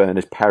Fishburne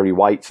as Perry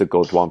White's a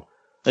good one.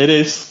 It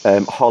is.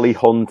 Holly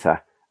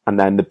Hunter, and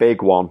then the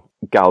big one,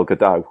 Gal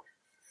Gadot.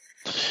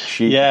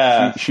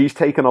 She's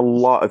taken a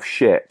lot of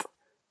shit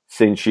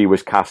since she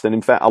was cast, and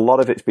in fact, a lot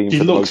of it's been for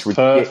the most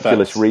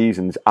ridiculous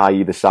reasons,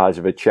 i.e. the size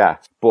of her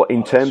chest. But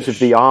in terms of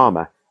the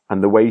armour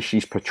and the way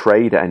she's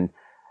portrayed it, and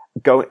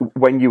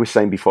when you were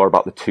saying before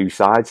about the two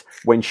sides,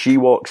 when she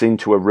walks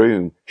into a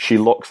room, she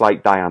looks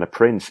like Diana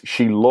Prince.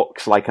 She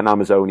looks like an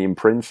Amazonian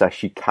princess.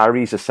 She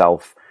carries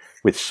herself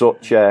with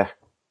such a...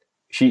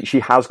 She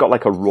has got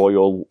like a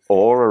royal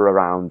aura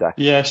around her.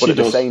 Yeah, she does. But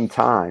at the same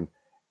time,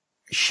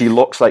 she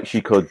looks like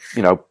she could,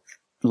 you know,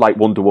 like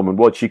Wonder Woman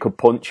would. She could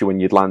punch you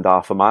and you'd land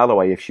half a mile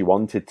away if she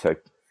wanted to.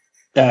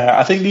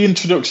 I think the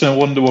introduction of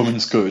Wonder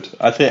Woman's good.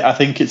 I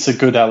think it's a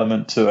good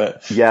element to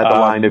it. Yeah, the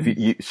line of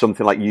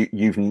something like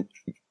you've.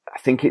 I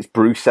think it's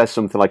Bruce says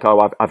something like,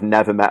 "Oh, I've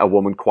never met a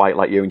woman quite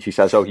like you," and she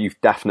says, "Oh, you've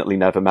definitely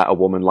never met a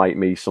woman like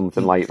me,"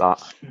 something like that.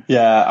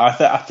 Yeah,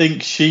 I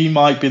think she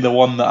might be the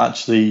one that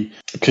actually,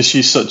 because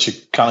she's such a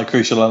kind of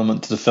crucial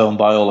element to the film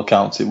by all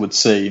accounts, it would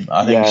seem.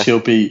 I think she'll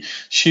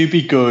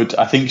be good.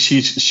 I think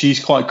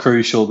she's quite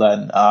crucial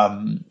then,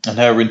 and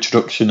her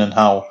introduction and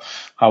how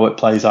it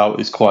plays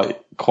out is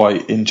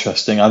quite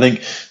interesting. I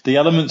think the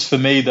elements for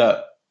me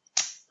that,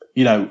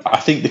 you know, I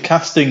think the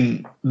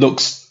casting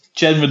looks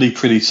generally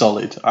pretty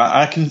solid.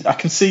 I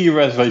can see your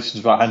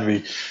reservations about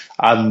Henry,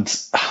 and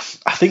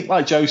I think,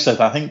 like Joe said,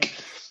 I think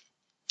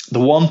the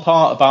one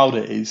part about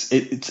it is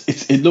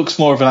it looks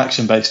more of an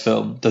action-based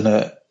film than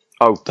a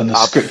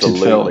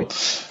scripted film,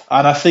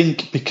 and I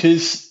think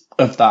because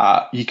of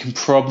that, you can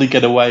probably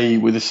get away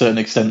with a certain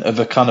extent of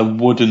a kind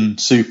of wooden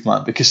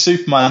Superman, because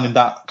Superman in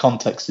that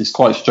context is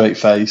quite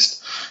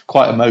straight-faced,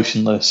 quite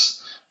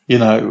emotionless, you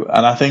know,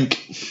 and I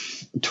think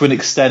to an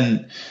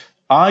extent,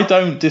 I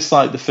don't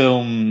dislike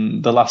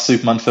the last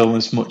Superman film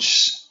as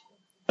much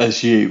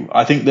as you.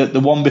 I think that the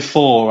one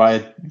before I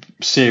had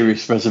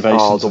serious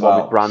reservations about.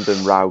 One with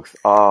Brandon Routh.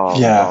 Oh,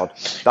 yeah. God.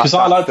 Because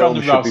I like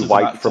Brandon Routh should be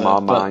wiped from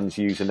our minds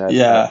using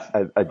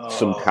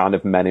some kind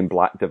of Men in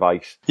Black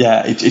device.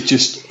 Yeah,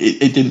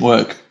 it didn't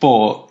work.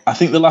 But I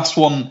think the last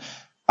one,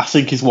 I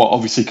think, is what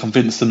obviously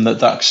convinced them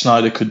that Zack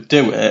Snyder could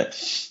do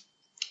it.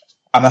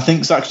 And I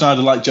think Zack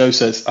Snyder, like Joe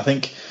says, I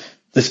think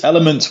there's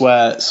elements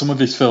where some of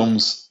his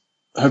films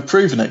have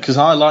proven it, because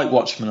I like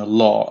Watchmen a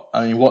lot.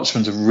 I mean,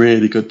 Watchmen's a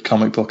really good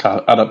comic book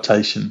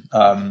adaptation.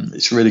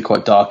 It's really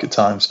quite dark at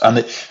times, and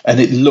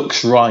it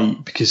looks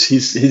right, because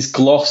his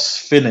gloss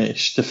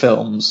finish to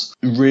films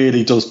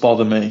really does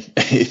bother me.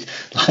 It,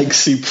 like,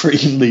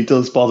 supremely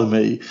does bother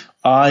me.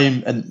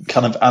 I'm a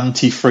kind of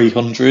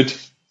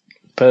anti-300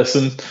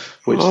 person,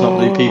 which not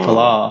many people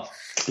are.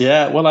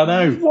 Yeah, well, I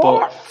know,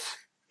 but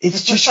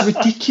it's just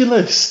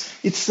ridiculous.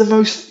 It's the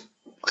most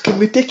fucking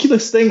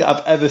ridiculous thing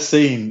I've ever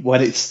seen,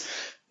 when it's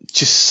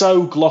just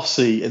so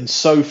glossy and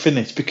so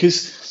finished.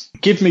 Because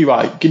give me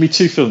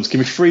two films, give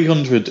me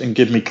 300 and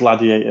give me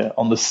Gladiator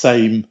on the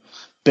same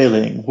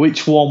billing.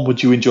 Which one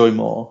would you enjoy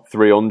more?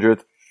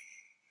 300.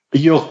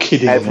 You're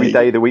kidding me. Every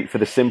day of the week, for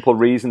the simple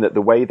reason that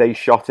the way they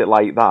shot it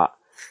like that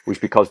was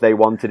because they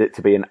wanted it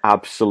to be an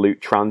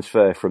absolute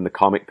transfer from the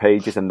comic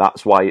pages, and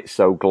that's why it's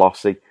so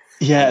glossy.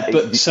 Yeah,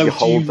 but so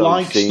do you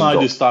like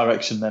Snyder's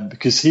direction then?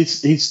 Because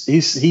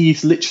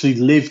he's literally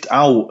lived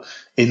out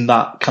in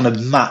that kind of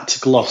matte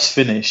gloss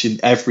finish in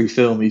every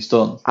film he's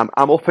done.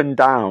 I'm up and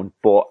down,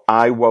 but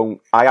I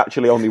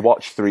actually only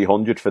watched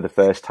 300 for the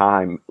first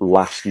time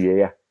last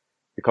year.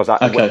 Because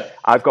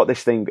I've got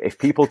this thing, if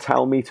people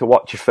tell me to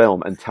watch a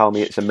film and tell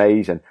me it's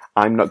amazing,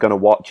 I'm not going to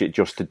watch it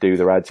just to do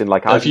their heads in.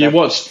 Like, have you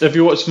watched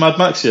Mad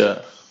Max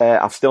yet?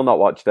 I've still not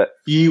watched it.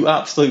 You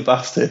absolute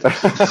bastard.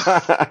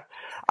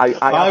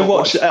 I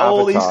watch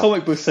all these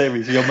comic book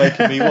series you're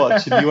making me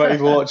watch, and you won't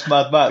even watch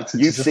Mad Max.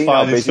 You've seen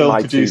how busy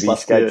my TV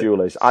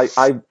schedule is.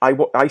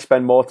 I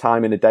spend more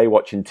time in a day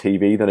watching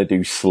TV than I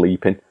do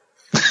sleeping.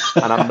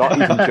 And I'm not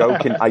even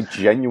joking. I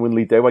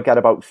genuinely do. I get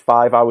about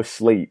 5 hours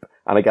sleep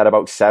and I get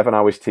about 7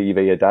 hours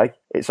TV a day.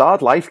 It's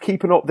hard life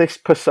keeping up this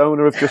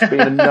persona of just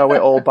being a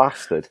know-it-all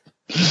bastard.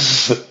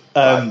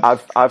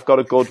 I've got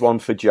a good one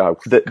for Joe.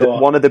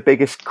 One of the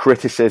biggest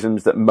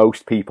criticisms that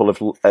most people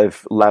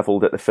have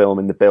levelled at the film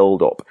in the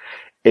build-up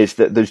is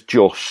that there's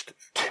just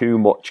too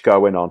much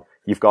going on.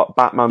 You've got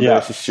Batman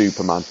versus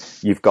Superman.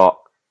 You've got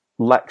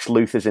Lex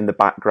Luthor's in the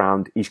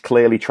background. He's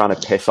clearly trying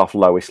to piss off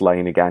Lois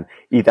Lane again.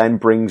 He then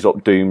brings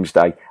up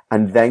Doomsday.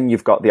 And then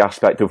you've got the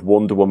aspect of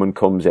Wonder Woman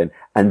comes in.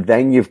 And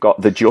then you've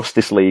got the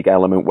Justice League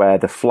element where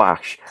the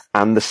Flash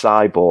and the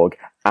Cyborg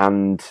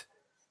and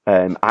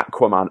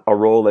Aquaman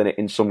are all in it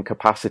in some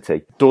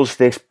capacity. Does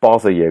this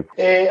bother you?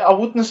 I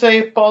wouldn't say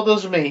it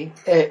bothers me.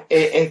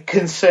 It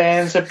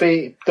concerns a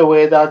bit the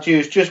way that's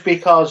used, just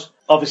because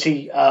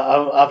obviously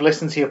I've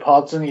listened to your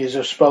pods and you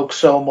just spoke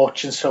so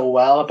much and so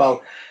well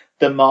about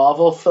the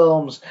Marvel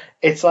films.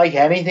 It's like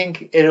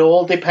anything, it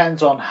all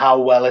depends on how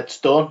well it's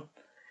done.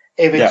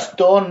 If it's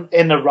done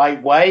in the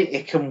right way,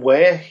 it can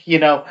work,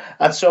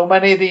 and so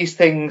many of these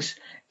things,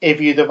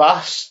 if you'd have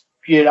asked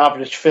your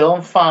average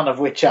film fan, of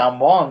which I'm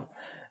one,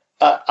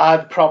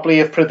 I'd probably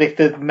have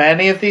predicted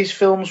many of these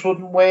films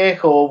wouldn't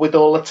work, or with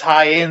all the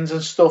tie-ins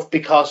and stuff,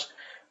 because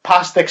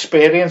past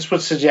experience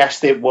would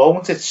suggest it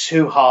won't. It's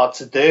too hard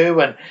to do,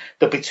 and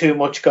there'll be too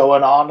much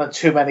going on and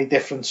too many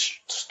different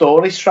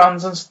story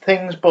strands and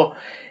things. But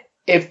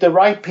if the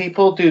right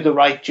people do the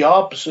right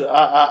jobs,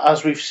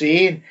 as we've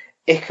seen,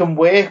 it can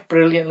work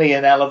brilliantly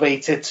and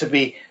elevate it to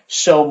be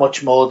so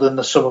much more than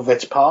the sum of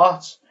its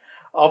parts.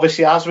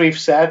 Obviously, as we've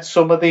said,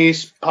 some of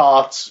these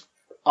parts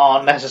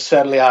aren't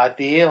necessarily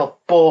ideal,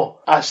 but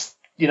as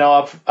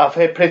I've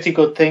heard pretty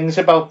good things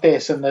about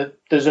this, and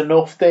there's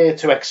enough there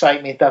to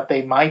excite me that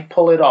they might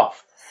pull it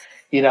off.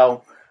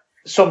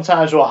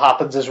 Sometimes what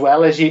happens as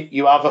well is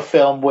you have a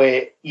film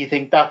where you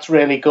think that's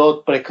really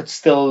good, but it could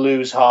still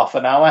lose half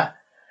an hour.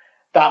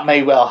 That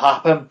may well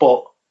happen,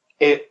 but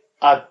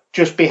I'd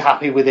just be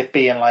happy with it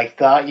being like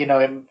that.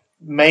 It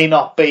may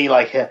not be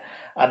like an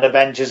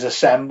Avengers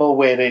Assemble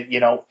where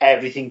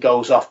everything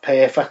goes off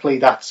perfectly.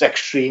 That's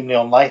extremely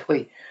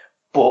unlikely.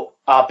 But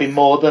I'll be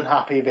more than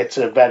happy if it's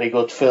a very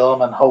good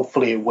film, and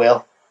hopefully it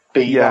will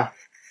be. Yeah,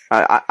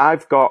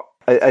 I've got,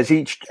 as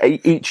each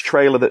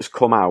trailer that's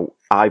come out,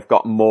 I've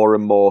got more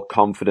and more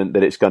confident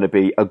that it's going to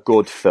be a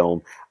good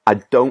film. I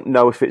don't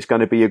know if it's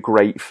going to be a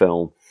great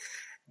film.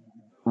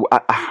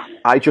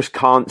 I just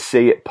can't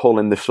see it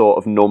pulling the sort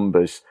of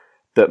numbers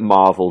that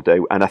Marvel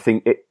do, and I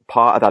think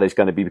part of that is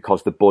going to be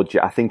because the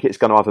budget. I think it's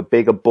going to have a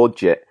bigger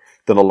budget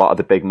than a lot of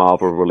the big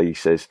Marvel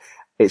releases.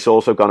 It's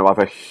also going to have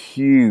a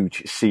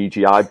huge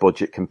CGI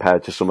budget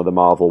compared to some of the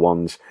Marvel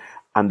ones.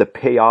 And the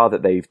PR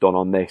that they've done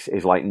on this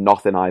is like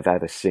nothing I've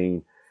ever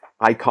seen.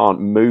 I can't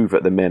move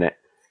at the minute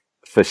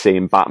for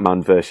seeing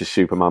Batman versus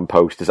Superman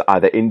posters,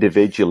 either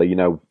individually,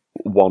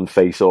 one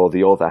face or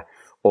the other,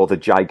 or the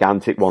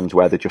gigantic ones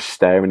where they're just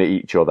staring at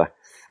each other.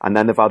 And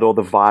then they've had all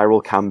the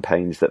viral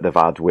campaigns that they've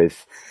had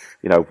with,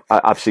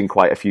 I've seen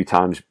quite a few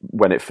times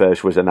when it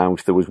first was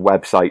announced, there was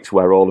websites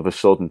where all of a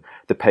sudden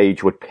the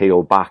page would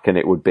peel back and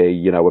it would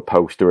be, a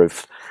poster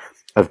of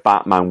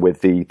Batman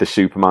with the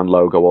Superman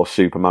logo, or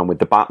Superman with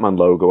the Batman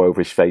logo over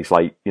his face,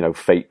 like,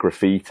 fake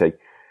graffiti.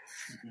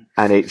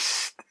 And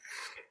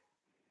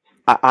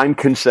I'm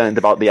concerned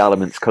about the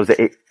elements because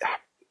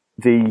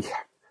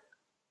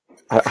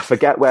I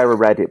forget where I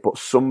read it, but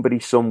somebody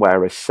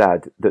somewhere has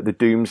said that the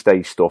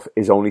Doomsday stuff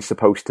is only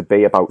supposed to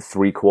be about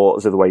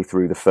 3/4 of the way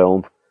through the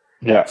film.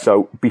 Yeah.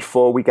 So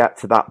before we get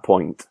to that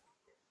point,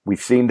 we've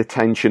seen the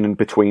tension in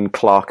between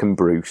Clark and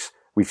Bruce.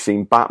 We've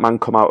seen Batman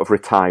come out of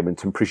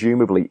retirement, and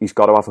presumably he's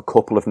got to have a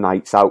couple of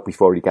nights out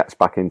before he gets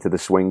back into the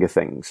swing of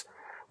things.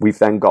 We've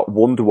then got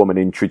Wonder Woman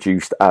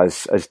introduced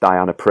as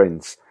Diana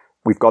Prince.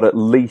 We've got at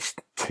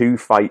least 2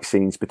 fight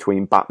scenes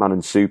between Batman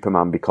and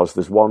Superman, because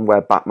there's one where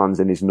Batman's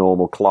in his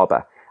normal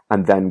clobber,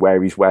 and then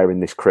where he's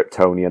wearing this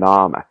Kryptonian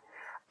armor.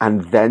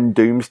 And then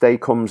Doomsday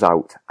comes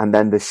out, and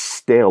then there's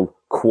still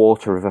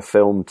 1/4 of a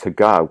film to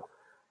go.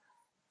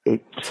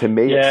 It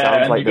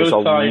sounds like there's a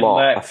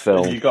lot of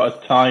film. You've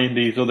got to tie in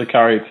these other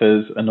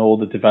characters and all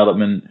the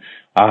development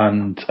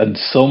and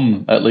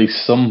at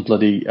least some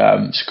bloody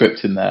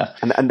script in there.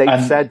 And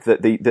they've said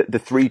that the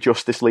 3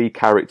 Justice League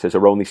characters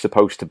are only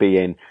supposed to be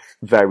in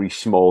very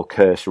small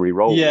cursory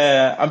roles.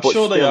 Yeah, I'm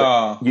sure they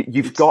are.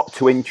 You've got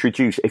to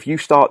introduce, if you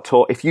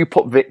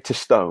put Victor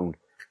Stone,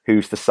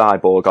 who's the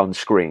Cyborg, on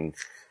screen,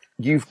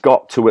 you've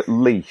got to at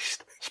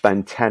least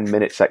spend 10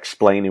 minutes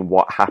explaining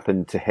what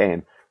happened to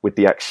him with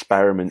the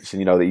experiments, and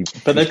you know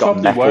that but he's got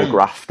metal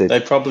grafted. They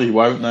probably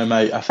won't, though,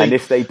 mate. I think, and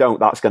if they don't,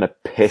 that's going to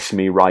piss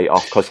me right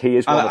off, because he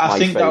is one of my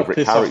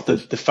favourite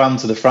characters. Off the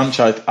fans of the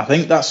franchise. I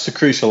think that's the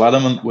crucial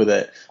element with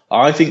it.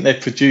 I think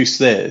they've produced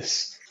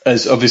this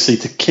as obviously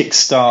to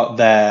kickstart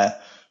their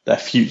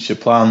future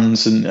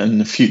plans and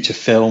the future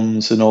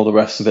films and all the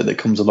rest of it that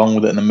comes along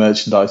with it, and the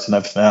merchandise and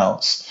everything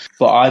else.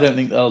 But I don't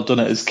think they'll have done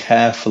it as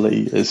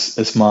carefully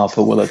as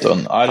Marvel will have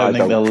done. I don't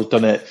think they'll have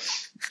done it,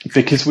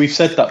 because we've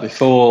said that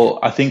before.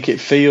 I think it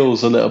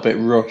feels a little bit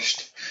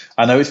rushed.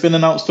 I know it's been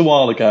announced a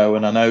while ago,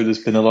 and I know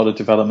there's been a lot of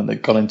development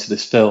that gone into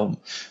this film,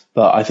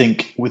 but I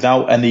think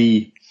without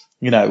any,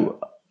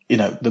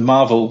 the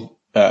Marvel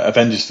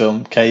Avengers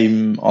film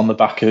came on the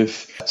back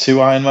of 2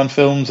 Iron Man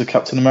films, a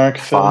Captain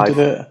America film, did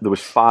it? There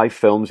was 5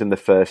 films in the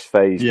first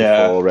phase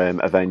before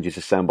Avengers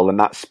Assemble, and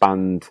that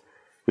spanned,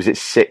 was it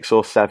 6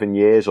 or 7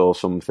 years or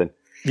something?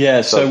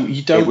 Yeah, so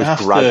you don't have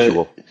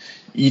gradual.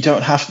 You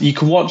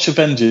can watch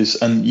Avengers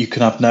and you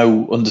can have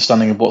no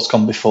understanding of what's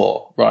gone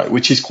before, right?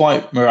 Which is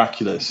quite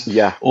miraculous.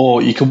 Yeah.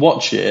 Or you can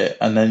watch it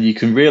and then you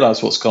can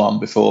realise what's gone on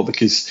before,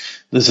 because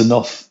there's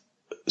enough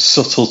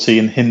subtlety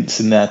and hints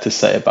in there to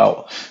say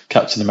about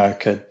Captain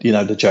America,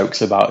 the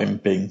jokes about him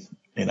being,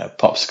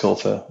 popsicle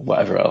for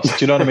whatever else. Do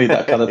you know what I mean?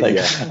 That kind of thing.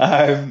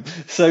 Yeah.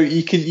 So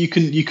you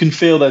can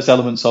feel those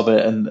elements of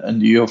it,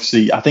 and you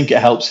obviously, I think it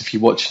helps if you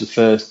watch the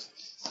first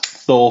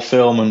Thor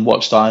film and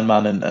watched Iron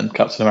Man and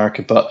Captain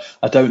America, but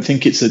I don't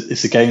think it's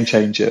a game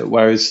changer.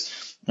 Whereas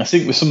I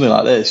think with something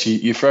like this,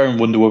 you throw in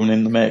Wonder Woman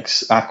in the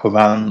mix,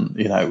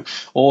 Aquaman,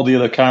 all the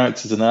other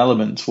characters and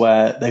elements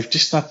where they've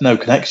just had no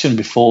connection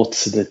before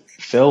to the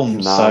film.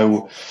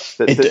 No.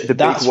 So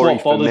that's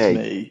what bothers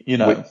me.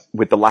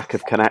 With the lack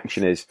of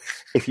connection is,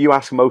 if you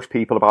ask most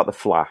people about the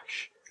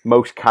Flash,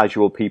 most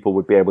casual people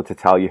would be able to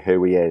tell you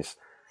who he is.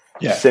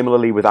 Yeah.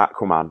 Similarly with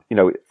Aquaman,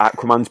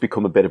 Aquaman's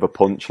become a bit of a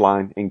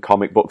punchline in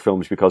comic book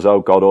films because, oh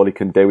God, all he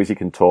can do is he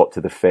can talk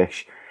to the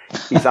fish.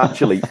 He's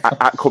actually,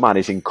 Aquaman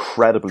is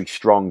incredibly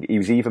strong. He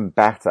was even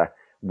better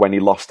when he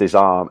lost his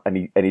arm,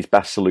 and his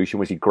best solution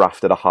was he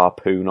grafted a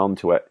harpoon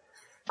onto it,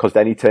 because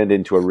then he turned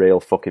into a real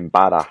fucking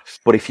badass.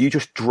 But if you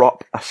just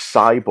drop a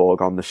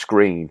cyborg on the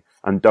screen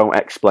and don't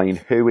explain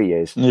who he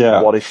is,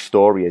 what his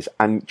story is,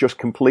 and just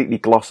completely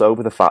gloss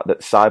over the fact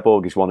that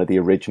Cyborg is one of the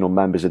original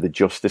members of the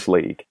Justice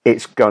League,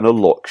 it's gonna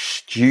look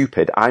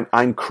stupid.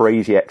 I'm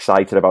crazy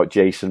excited about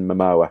Jason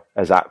Momoa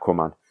as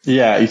Aquaman.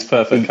 Yeah, he's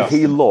perfect.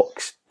 He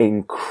looks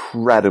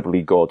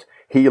incredibly good.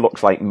 He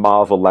looks like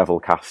Marvel level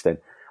casting.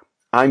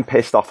 I'm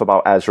pissed off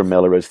about Ezra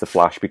Miller as the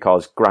Flash,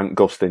 because Grant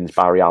Gustin's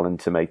Barry Allen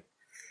to me.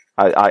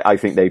 I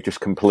think they've just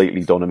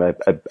completely done him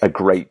a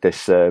great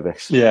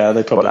disservice. Yeah,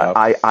 they probably have.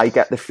 I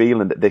get the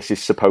feeling that this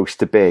is supposed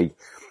to be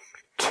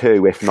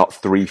 2, if not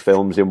 3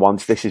 films in one.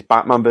 This is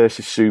Batman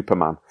versus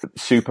Superman,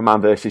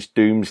 Superman versus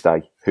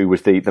Doomsday, who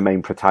was the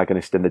main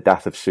protagonist in the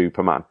death of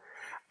Superman,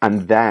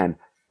 and then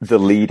the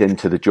lead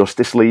into the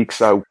Justice League.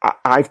 So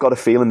I've got a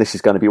feeling this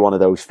is going to be one of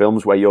those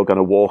films where you're going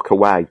to walk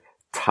away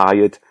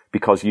tired,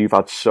 because you've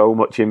had so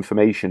much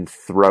information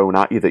thrown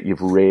at you that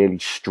you've really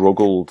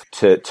struggled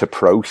to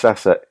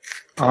process it.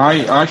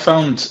 I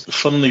found,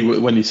 funnily,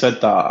 when you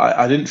said that,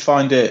 I didn't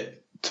find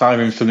it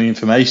tiring from the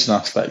information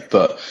aspect,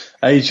 but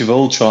Age of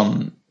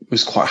Ultron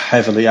was quite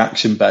heavily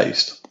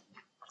action-based.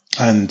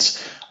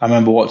 And I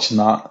remember watching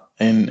that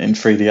in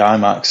 3D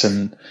IMAX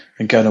and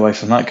going away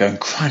from that going,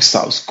 Christ,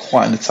 that was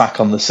quite an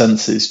attack on the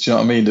senses. Do you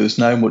know what I mean? There was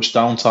no much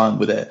downtime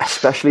with it.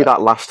 Especially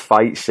that last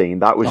fight scene.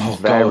 That was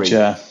very... God,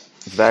 yeah.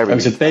 It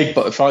was a big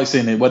fight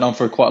scene. It went on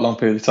for quite a long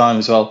period of time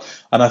as well.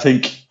 And I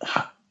think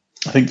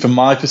from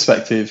my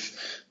perspective,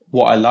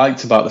 what I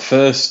liked about the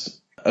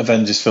first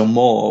Avengers film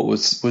more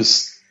was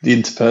the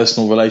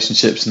interpersonal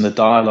relationships and the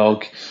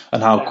dialogue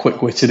and how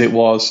quick-witted it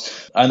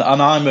was. And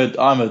I'm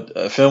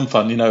a film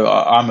fan.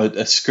 I'm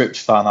a script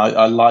fan.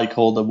 I like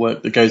all the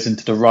work that goes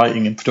into the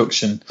writing and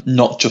production,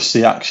 not just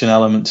the action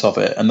elements of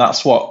it. And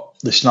that's what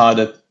the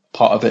Snyder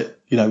part of it,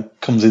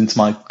 comes into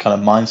my kind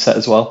of mindset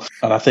as well.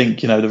 And I think,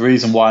 the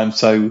reason why I'm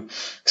so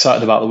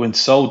excited about the Winter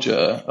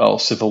Soldier or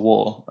Civil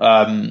War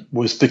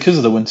was because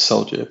of the Winter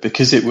Soldier,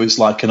 because it was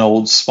like an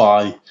old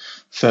spy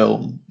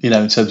film, in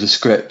terms of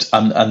script,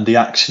 and the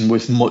action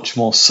was much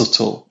more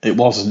subtle. It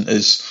wasn't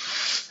as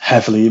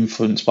heavily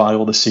influenced by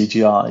all the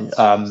CGI.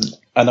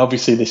 And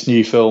obviously this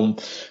new film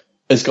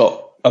has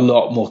got a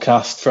lot more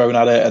cast thrown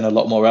at it and a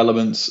lot more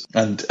elements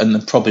and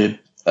probably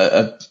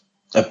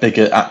a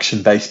bigger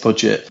action-based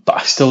budget, but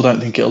I still don't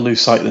think it'll lose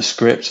sight of the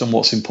script and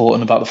what's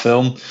important about the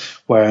film.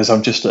 Whereas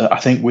I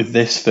think with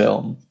this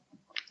film,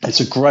 it's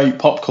a great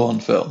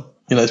popcorn film.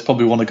 It's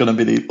probably going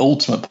to be the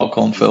ultimate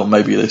popcorn film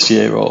maybe this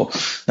year or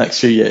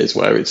next few years,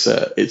 where it's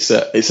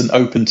an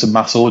open to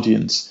mass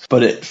audience.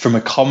 But from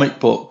a comic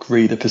book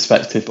reader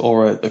perspective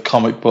or a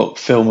comic book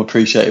film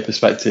appreciator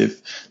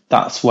perspective,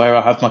 that's where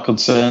I have my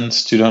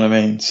concerns. Do you know what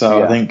I mean? So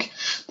yeah. I think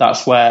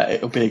that's where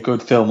it'll be a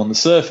good film on the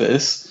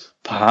surface,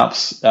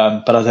 perhaps,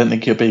 but I don't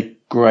think it'll be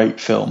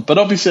great film. But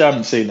obviously, I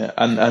haven't seen it,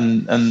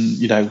 and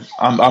you know,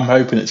 I'm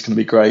hoping it's going to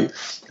be great,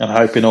 and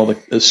hoping all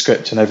the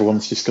script and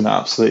everyone's just going to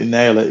absolutely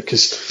nail it,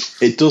 because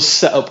it does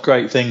set up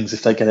great things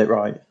if they get it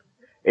right.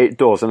 It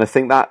does, and I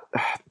think that,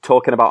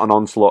 talking about an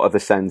onslaught of the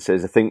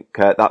senses, I think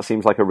that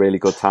seems like a really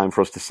good time for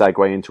us to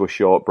segue into a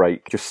short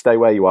break. Just stay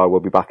where you are, we'll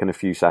be back in a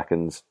few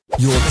seconds.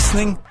 You're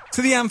listening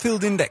to the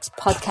Anfield Index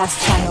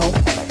podcast channel.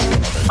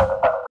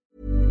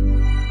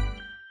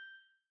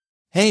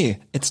 Hey,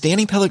 it's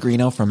Danny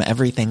Pellegrino from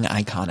Everything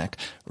Iconic.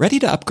 Ready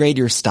to upgrade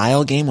your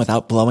style game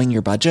without blowing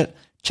your budget?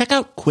 Check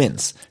out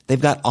Quince. They've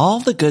got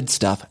all the good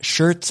stuff,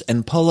 shirts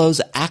and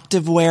polos,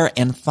 activewear,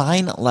 and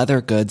fine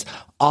leather goods,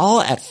 all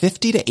at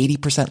 50 to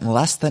 80%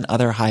 less than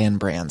other high-end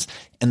brands.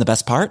 And the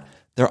best part?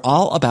 They're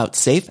all about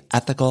safe,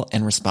 ethical,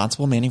 and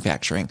responsible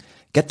manufacturing.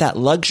 Get that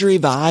luxury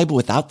vibe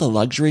without the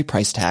luxury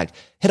price tag.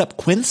 Hit up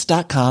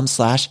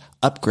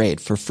quince.com/upgrade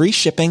for free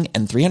shipping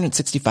and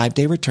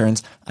 365-day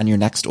returns on your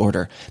next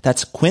order.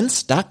 That's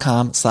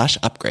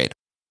quince.com/upgrade.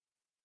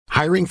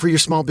 Hiring for your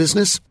small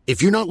business?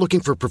 If you're not looking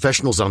for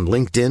professionals on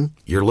LinkedIn,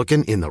 you're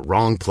looking in the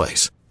wrong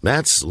place.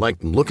 That's like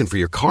looking for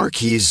your car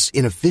keys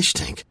in a fish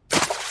tank.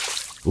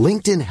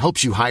 LinkedIn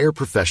helps you hire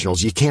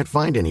professionals you can't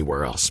find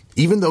anywhere else,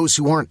 even those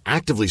who aren't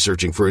actively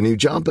searching for a new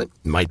job but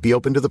might be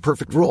open to the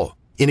perfect role.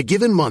 In a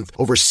given month,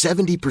 over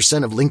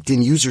 70% of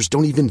LinkedIn users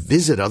don't even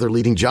visit other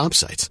leading job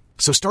sites.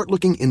 So start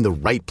looking in the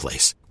right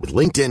place. With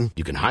LinkedIn,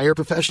 you can hire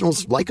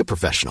professionals like a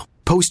professional.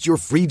 Post your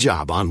free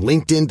job on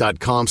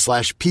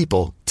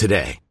linkedin.com/people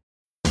today.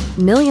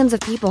 Millions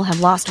of people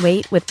have lost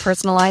weight with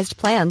personalized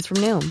plans from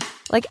Noom.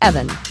 Like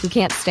Evan, who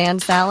can't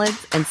stand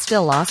salads and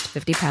still lost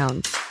 50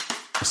 pounds.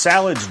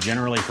 Salads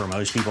generally for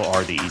most people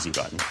are the easy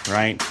button,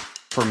 right?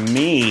 For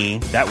me,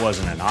 that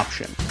wasn't an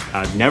option.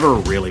 I never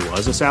really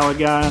was a salad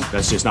guy.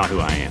 That's just not who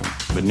I am.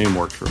 But Noom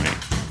worked for me.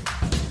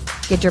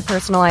 Get your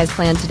personalized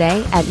plan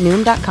today at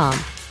Noom.com.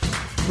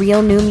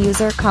 Real Noom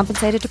user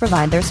compensated to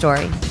provide their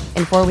story.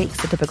 In 4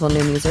 weeks, the typical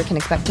Noom user can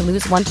expect to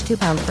lose 1 to 2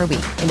 pounds per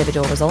week.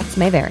 Individual results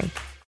may vary.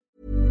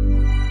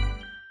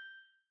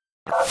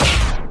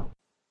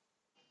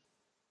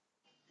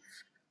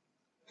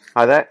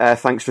 Hi there,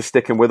 thanks for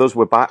sticking with us.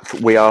 We're back.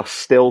 We are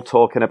still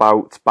talking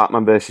about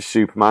Batman vs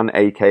Superman,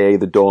 aka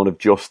The Dawn of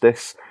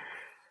Justice.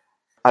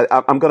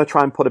 I'm going to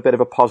try and put a bit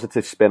of a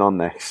positive spin on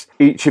this.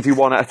 Each of you,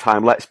 one at a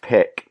time, let's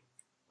pick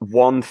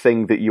one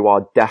thing that you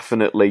are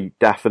definitely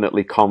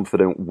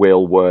confident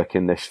will work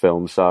in this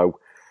film. So,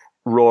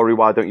 Rory,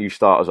 why don't you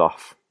start us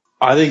off?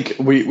 I think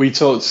we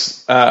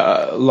talked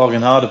long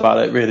and hard about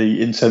it,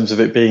 really, in terms of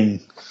it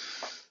being,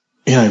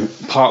 you know,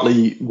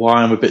 partly why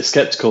I'm a bit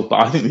sceptical, but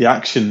I think the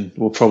action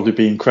will probably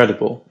be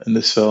incredible in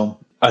this film.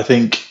 I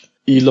think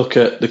you look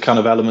at the kind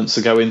of elements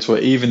that go into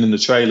it, even in the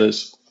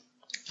trailers,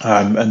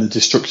 and the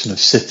destruction of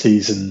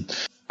cities, and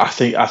I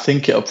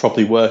think it'll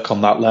probably work on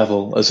that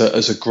level as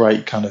a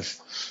great kind of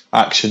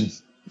action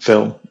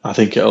film. I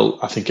think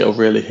it'll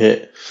really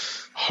hit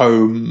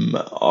home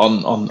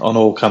on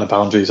all kind of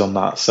boundaries on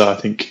that. So I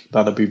think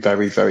that'll be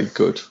very, very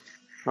good.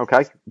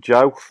 Okay,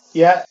 Joe?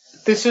 Yeah.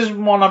 This is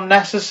one I'm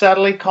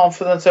necessarily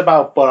confident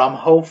about, but I'm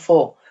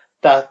hopeful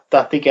that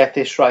they get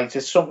this right.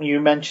 It's something you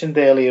mentioned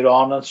earlier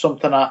on, and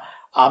something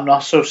I'm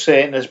not so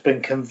certain has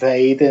been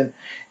conveyed in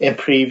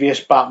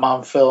previous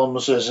Batman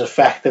films as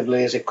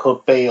effectively as it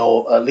could be,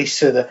 or at least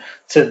to the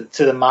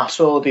mass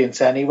audience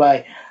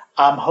anyway.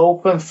 I'm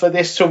hoping for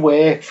this to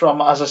work from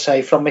my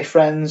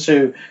friends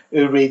who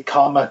read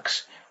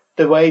comics,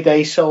 the way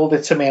they sold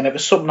it to me, and it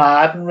was something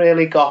I hadn't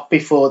really got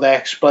before they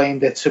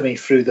explained it to me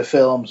through the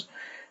films.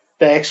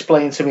 They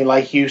explained to me,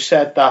 like you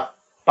said, that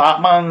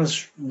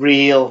Batman's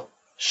real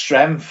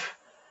strength,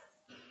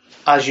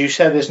 as you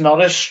said, is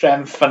not his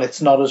strength and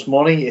it's not his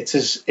money, it's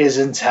his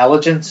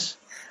intelligence.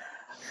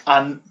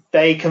 And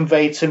they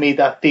conveyed to me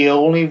that the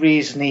only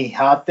reason he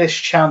had this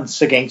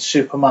chance against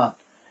Superman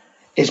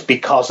is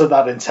because of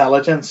that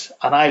intelligence.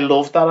 And I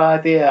love that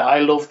idea. I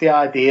love the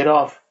idea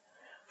of,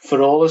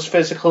 for all his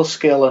physical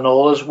skill and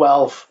all his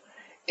wealth,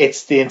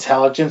 it's the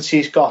intelligence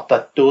he's got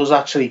that does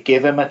actually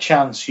give him a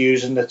chance,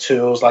 using the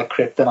tools like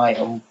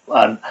kryptonite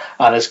and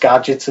his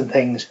gadgets and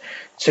things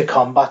to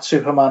combat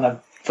Superman. And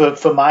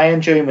for my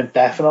enjoyment,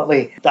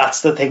 definitely,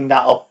 that's the thing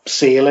that'll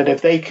seal it.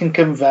 If they can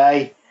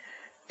convey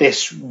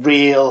this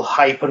real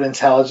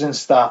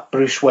hyper-intelligence that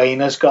Bruce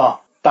Wayne has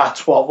got,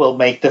 that's what will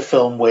make the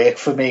film work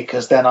for me,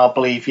 because then I'll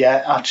believe,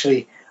 yeah,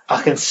 actually,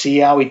 I can see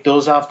how he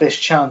does have this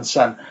chance,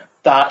 and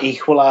that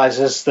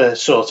equalises the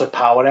sort of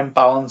power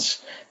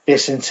imbalance.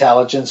 This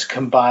intelligence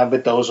combined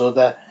with those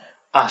other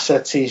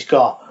assets he's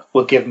got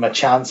will give him a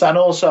chance. And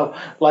also,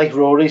 like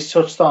Rory's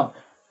touched on,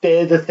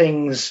 they're the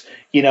things,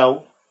 you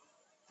know,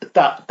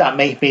 that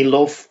make me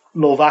love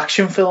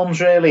action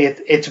films, really.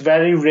 It's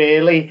very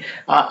rarely,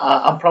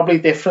 I'm probably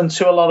different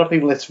to a lot of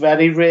people, it's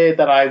very rare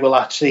that I will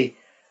actually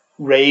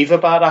rave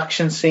about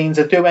action scenes.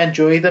 I do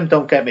enjoy them,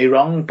 don't get me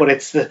wrong, but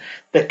it's the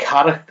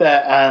character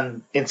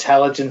and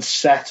intelligence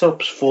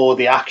setups for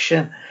the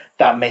action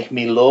that make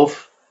me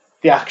love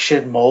the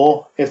action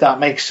more, if that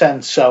makes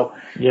sense. So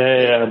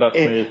yeah, that's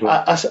me as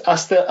well.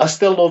 I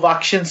still love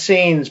action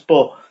scenes,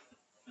 but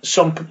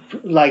some,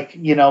 like,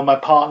 you know, my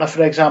partner,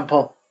 for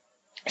example,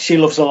 she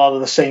loves a lot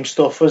of the same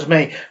stuff as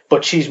me,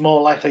 but she's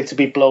more likely to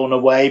be blown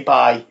away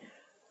by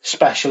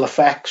special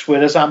effects,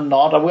 whereas I'm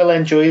not. I will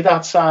enjoy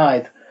that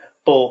side,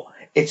 but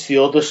it's the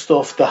other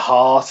stuff, the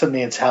heart and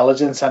the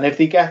intelligence. And if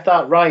they get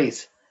that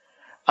right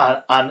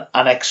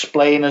and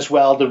explain as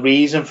well the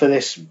reason for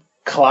this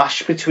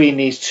clash between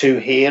these two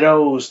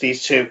heroes,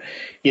 these two,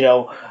 you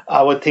know,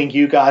 I would think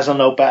you guys will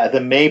know better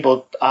than me,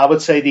 but I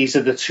would say these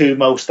are the two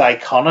most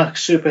iconic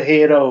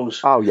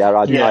superheroes. Oh yeah,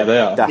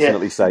 I'd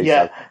definitely say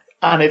so.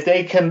 And if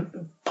they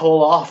can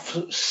pull off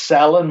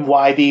selling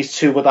why these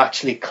two would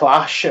actually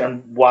clash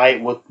and why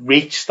it would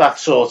reach that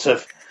sort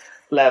of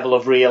level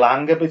of real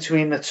anger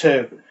between the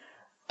two,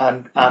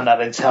 and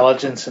that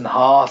intelligence and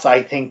heart,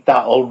 I think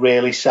that'll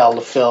really sell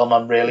the film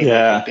and really make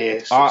it be a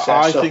success.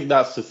 I think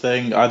that's the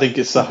thing. I think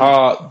it's the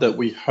heart that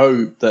we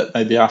hope that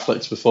maybe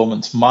Affleck's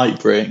performance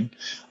might bring,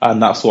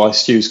 and that's why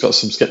Stu's got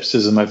some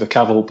scepticism over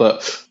Cavill.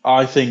 But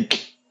I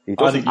think he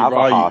doesn't have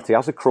a heart. He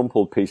has a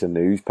crumpled piece of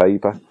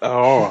newspaper.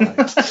 All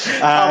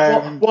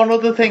right. One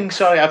other thing,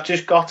 sorry, I've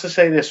just got to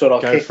say this or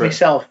I'll kick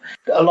myself.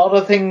 A lot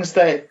of things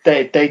that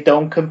they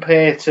don't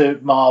compare to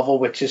Marvel,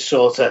 which is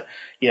sort of,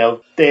 you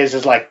know, theirs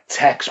is like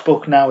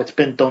textbook now. It's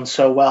been done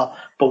so well.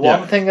 But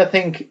one thing I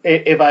think,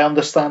 if I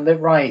understand it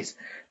right,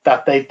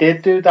 that they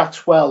did do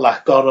that's well,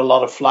 that got a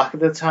lot of flack at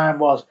the time,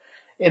 was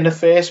in the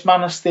first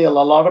Man of Steel,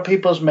 a lot of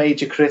people's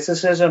major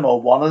criticism, or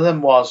one of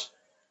them, was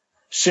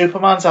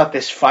Superman's had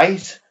this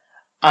fight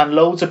and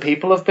loads of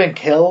people have been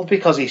killed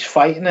because he's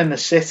fighting in the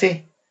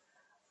city.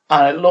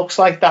 And it looks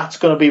like that's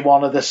going to be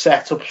one of the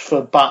setups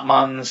for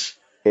Batman's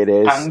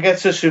anger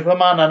to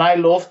Superman. And I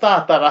love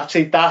that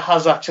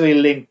has actually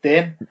linked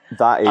in.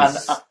 That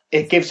is... And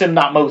it gives him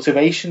that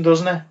motivation,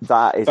 doesn't it?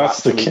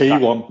 That's the key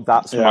one.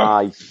 That's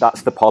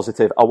the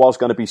positive. I was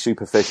going to be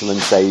superficial and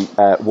say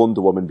Wonder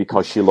Woman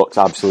because she looks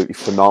absolutely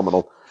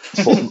phenomenal.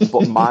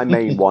 But my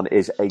main one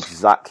is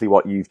exactly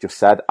what you've just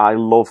said. I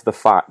love the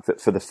fact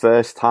that for the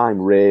first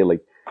time, really,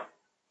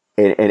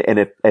 in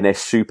a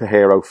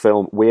superhero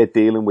film, we're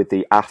dealing with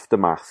the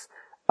aftermath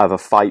of a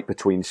fight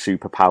between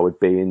superpowered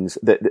beings.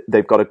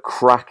 They've got a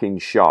cracking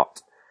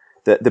shot.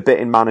 The bit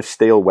in Man of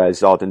Steel where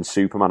Zod and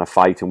Superman are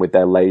fighting with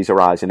their laser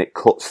eyes and it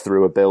cuts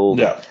through a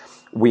building. Yeah.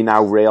 We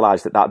now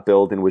realise that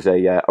building was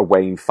a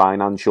Wayne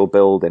Financial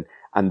building.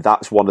 And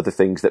that's one of the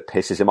things that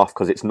pisses him off,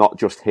 because it's not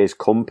just his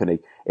company,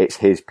 it's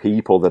his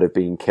people that have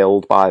been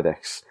killed by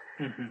this.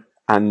 Mm-hmm.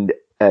 And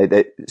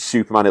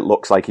Superman, it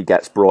looks like he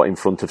gets brought in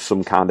front of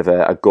some kind of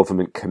a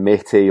government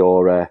committee,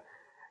 or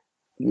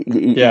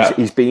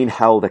he's being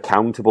held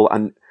accountable.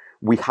 And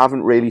we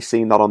haven't really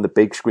seen that on the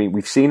big screen.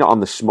 We've seen it on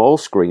the small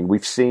screen.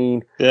 We've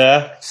seen,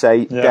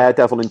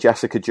 Daredevil and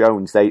Jessica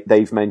Jones.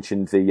 They've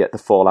mentioned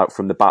the fallout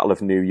from the Battle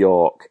of New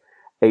York.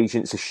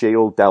 Agents of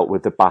S.H.I.E.L.D. dealt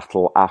with the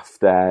battle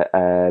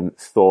after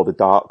Thor: The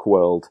Dark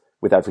World,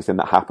 with everything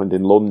that happened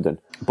in London.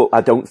 But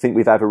I don't think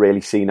we've ever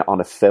really seen it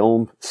on a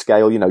film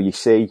scale. You know, you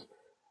see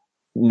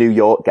New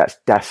York gets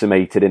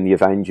decimated in the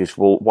Avengers.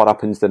 Well, what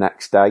happens the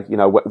next day? You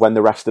know, when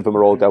the rest of them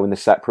are all going their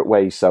separate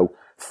ways. So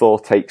Thor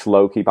takes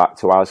Loki back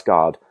to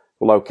Asgard.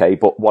 Well, okay,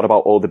 but what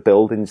about all the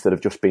buildings that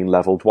have just been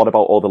leveled? What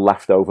about all the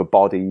leftover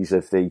bodies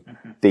of the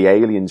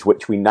aliens,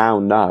 which we now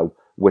know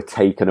were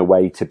taken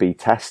away to be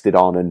tested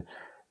on? And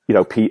you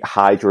know,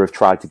 Hydra have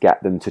tried to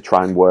get them to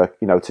try and work,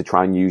 you know, to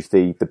try and use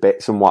the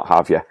bits and what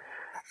have you.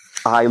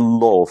 I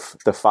love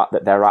the fact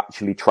that they're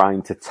actually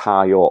trying to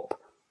tie up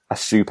a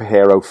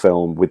superhero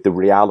film with the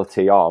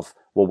reality of,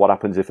 well, what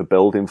happens if a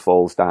building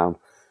falls down?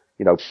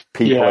 You know,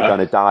 people are going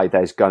to die.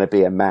 There's going to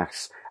be a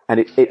mess. And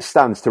it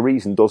stands to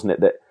reason, doesn't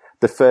it, that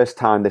the first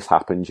time this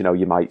happens, you know,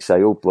 you might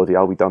say, oh, bloody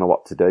hell, we don't know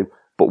what to do.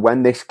 But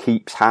when this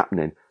keeps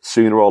happening,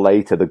 sooner or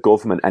later, the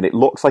government, and it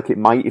looks like it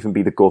might even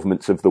be the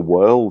governments of the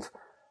world,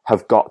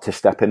 have got to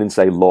step in and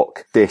say,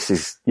 look, this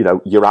is, you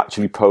know, you're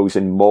actually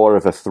posing more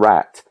of a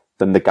threat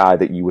than the guy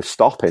that you were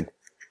stopping.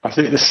 I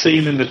think the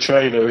scene in the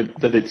trailer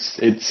that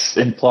it's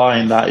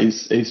implying that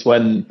is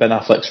when Ben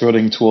Affleck's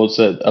running towards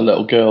a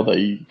little girl that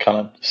he kind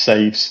of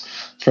saves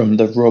from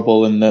the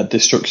rubble and the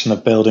destruction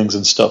of buildings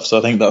and stuff. So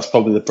I think that's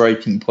probably the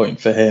breaking point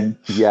for him.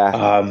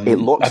 Yeah, it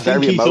looks very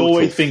emotive. I think he's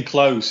always been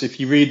close. If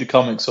you read the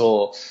comics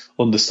or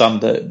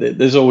understand that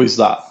there's always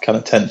that kind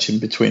of tension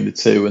between the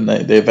two, and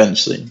they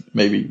eventually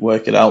maybe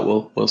work it out.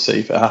 We'll see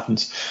if it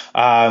happens,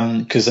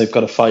 because they've got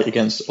to fight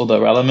against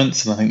other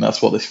elements, and I think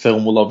that's what this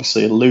film will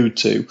obviously allude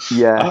to.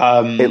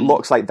 Yeah, it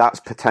looks like that's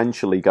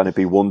potentially going to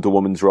be Wonder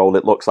Woman's role.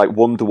 It looks like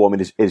Wonder Woman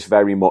is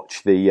very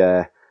much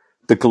the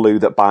glue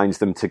that binds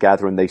them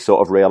together, and they sort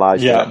of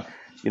realise that,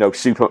 you know,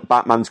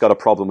 Batman's got a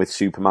problem with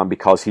Superman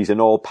because he's an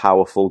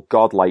all-powerful,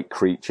 godlike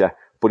creature,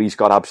 but he's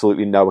got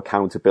absolutely no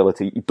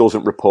accountability. He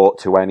doesn't report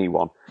to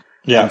anyone.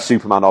 Yeah. And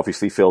Superman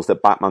obviously feels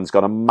that Batman's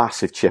got a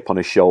massive chip on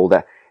his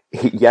shoulder.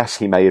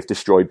 He may have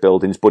destroyed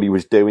buildings, but he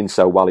was doing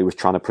so while he was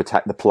trying to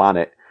protect the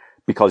planet,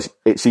 because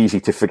it's easy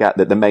to forget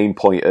that the main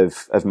point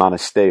of Man of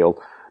Steel,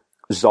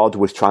 Zod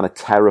was trying to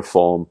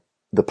terraform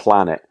the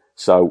planet.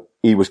 So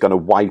he was going to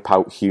wipe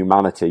out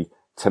humanity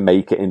to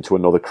make it into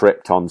another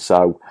Krypton.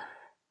 So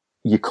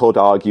you could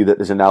argue that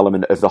there's an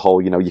element of the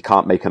whole, you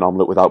can't make an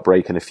omelette without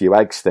breaking a few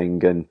eggs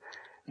thing. And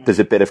there's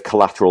a bit of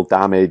collateral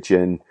damage.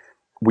 And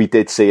we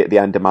did see at the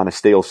end of Man of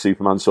Steel,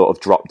 Superman sort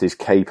of dropped his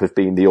cape of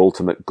being the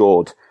ultimate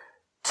good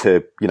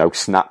to,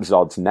 snap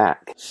Zod's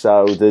neck.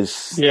 So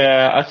there's...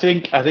 Yeah, I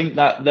think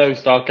that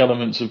those dark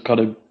elements have kind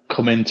of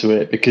come into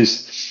it,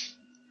 because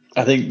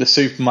I think the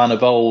Superman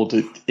of old,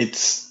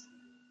 it's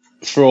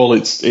for all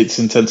its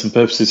intents and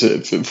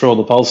purposes, for all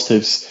the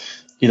positives,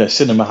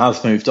 cinema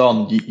has moved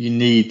on. You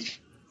need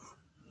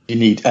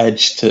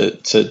edge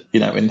to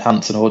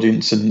enhance an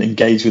audience and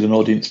engage with an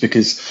audience,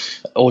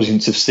 because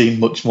audience have seen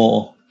much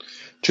more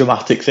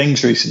dramatic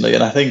things recently.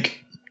 And I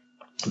think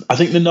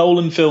the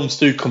Nolan films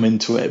do come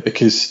into it,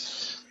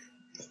 because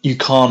you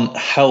can't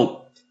help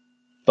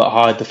but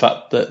hide the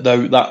fact that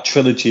that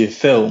trilogy of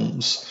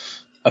films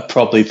are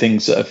probably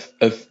things that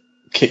have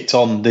kicked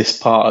on this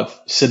part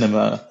of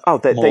cinema more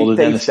than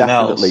anything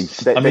else.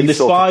 The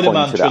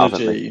Spider-Man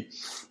trilogy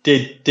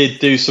did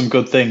do some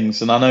good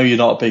things, and I know you're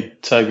not a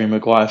big Tobey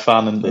Maguire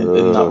fan in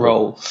that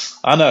role.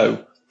 I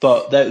know,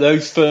 but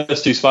those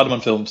first two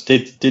Spider-Man films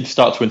did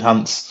start to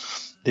enhance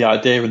the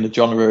idea and the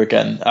genre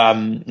again.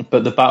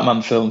 But the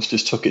Batman films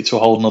just took it to a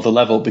whole nother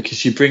level,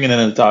 because you're bringing in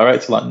a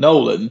director like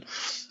Nolan,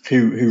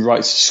 who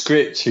writes the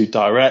script, who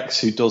directs,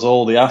 who does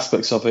all the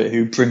aspects of it,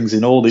 who brings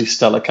in all these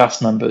stellar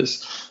cast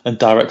members and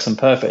directs them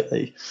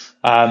perfectly,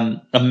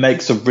 and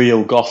makes a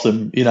real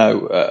Gotham,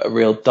 a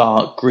real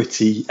dark,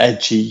 gritty,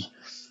 edgy,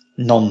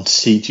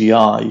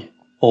 non-CGI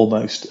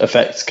almost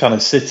effect kind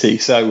of city.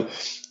 So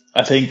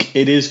I think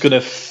it is going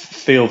to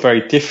feel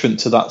very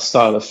different to that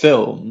style of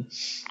film.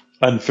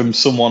 And from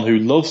someone who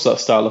loves that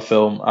style of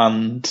film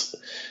and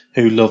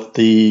who loved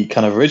the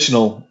kind of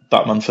original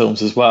Batman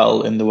films as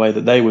well in the way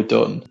that they were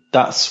done,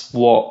 that's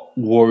what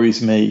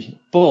worries me.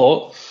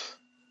 But,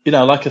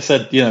 like I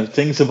said,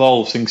 things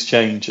evolve, things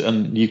change,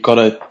 and you've got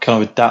to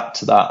kind of adapt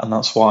to that. And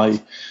that's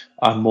why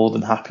I'm more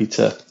than happy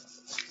to,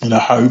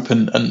 hope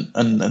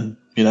and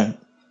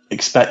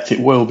expect it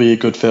will be a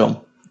good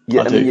film.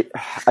 Yeah,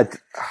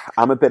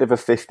 I'm a bit of a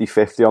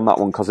 50-50 on that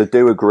one, because I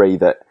do agree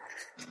that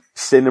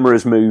cinema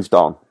has moved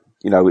on.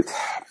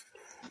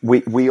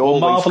 We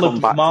always come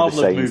back to the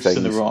same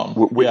things.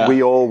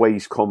 We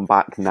always come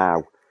back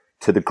now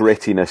to the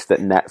grittiness that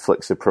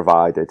Netflix have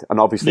provided, and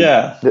obviously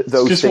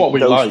those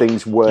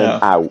things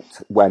weren't out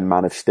when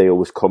Man of Steel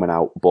was coming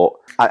out. But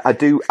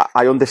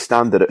I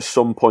understand that at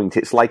some point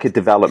it's like a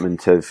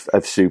development of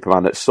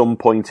Superman. At some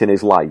point in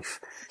his life,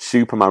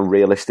 Superman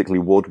realistically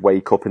would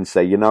wake up and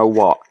say, you know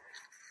what,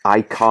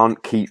 I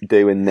can't keep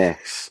doing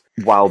this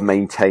while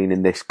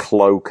maintaining this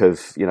cloak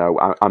of,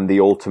 I'm the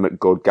ultimate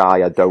good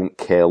guy, I don't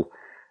kill.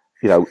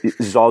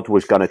 Zod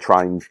was going to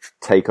try and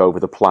take over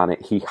the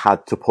planet. He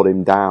had to put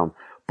him down.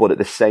 But at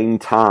the same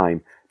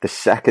time, the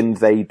second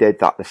they did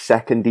that, the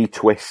second he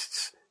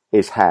twists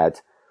his head,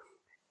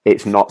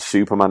 it's not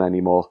Superman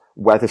anymore.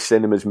 Whether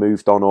cinema's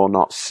moved on or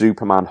not,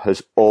 Superman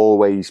has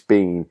always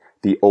been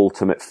the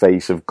ultimate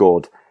face of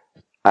good.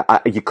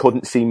 You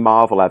couldn't see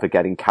Marvel ever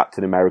getting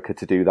Captain America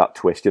to do that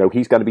twist.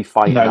 He's going to be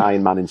fighting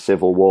Iron Man in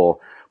Civil War.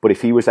 But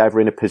if he was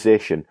ever in a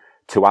position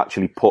to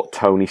actually put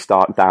Tony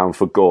Stark down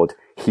for good,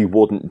 he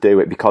wouldn't do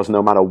it, because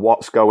no matter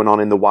what's going on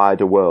in the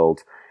wider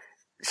world,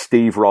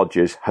 Steve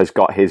Rogers has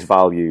got his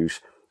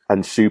values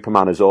and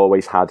Superman has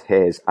always had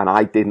his. And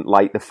I didn't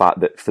like the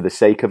fact that for the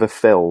sake of a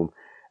film,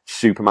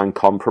 Superman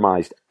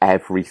compromised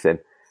everything.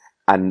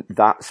 And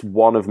that's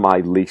one of my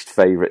least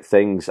favourite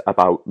things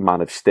about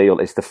Man of Steel,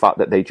 is the fact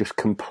that they just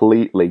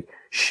completely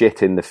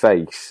shit in the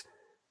face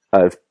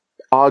of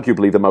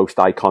arguably the most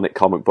iconic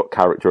comic book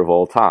character of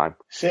all time.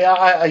 See,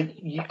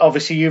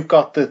 obviously you've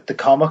got the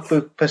comic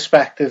book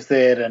perspective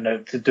there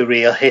and the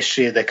real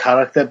history of the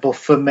character, but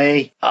for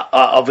me,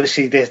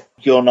 obviously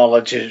your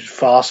knowledge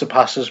far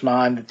surpasses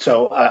mine,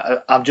 so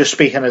I'm just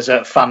speaking as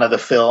a fan of the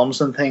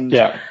films and things.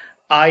 Yeah.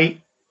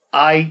 I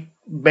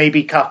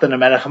maybe Captain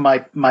America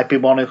might be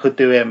one who could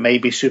do it,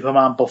 maybe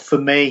Superman, but for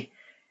me,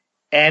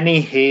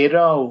 any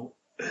hero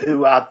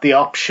who had the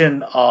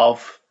option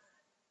of,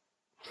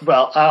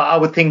 well, I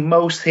would think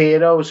most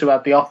heroes who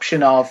had the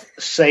option of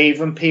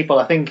saving people,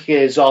 I think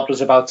Zod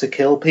was about to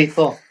kill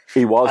people.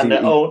 He was. And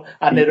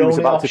their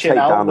only option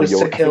out was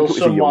to kill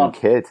someone.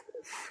 Kid.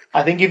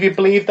 I think if you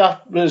believe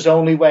that his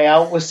only way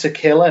out was to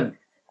kill him,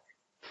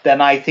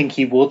 then I think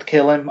he would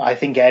kill him. I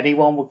think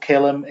anyone would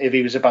kill him if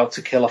he was about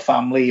to kill a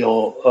family,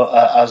 or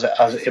as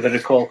if I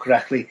recall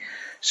correctly.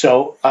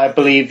 So I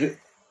believe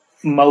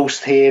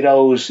most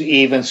heroes,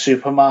 even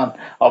Superman,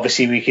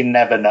 obviously we can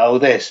never know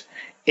this,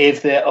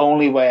 if their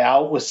only way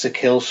out was to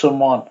kill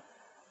someone,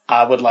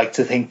 I would like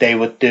to think they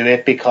would do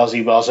it, because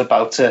he was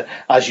about to,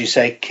 as you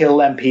say, kill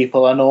them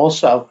people and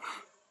also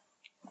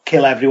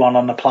kill everyone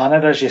on the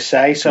planet, as you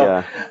say.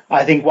 So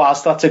I think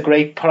whilst that's a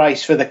great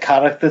price for the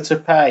character to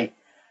pay,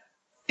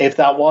 if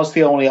that was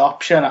the only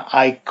option,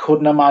 I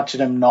couldn't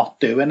imagine him not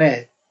doing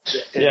it.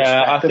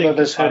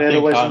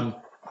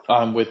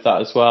 I'm with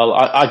that as well.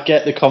 I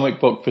get the comic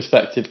book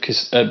perspective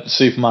because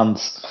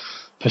Superman's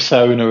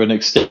persona and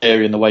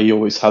exterior in the way he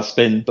always has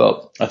been,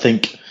 but I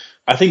think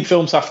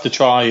films have to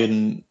try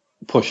and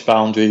push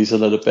boundaries a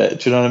little bit.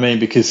 Do you know what I mean?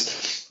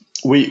 Because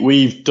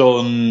we've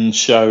done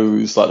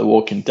shows like The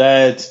Walking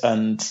Dead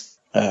and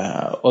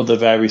other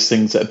various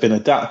things that have been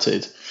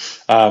adapted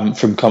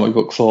from comic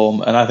book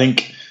form, and I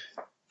think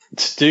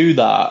to do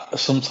that,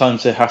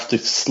 sometimes they have to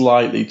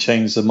slightly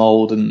change the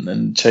mold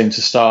and change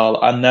the style.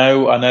 I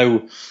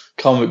know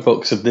comic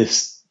books of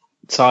this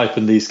type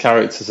and these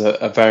characters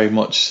are very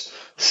much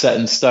set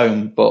in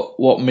stone, but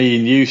what me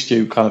and you,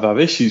 Stu, kind of have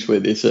issues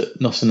with is that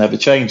nothing ever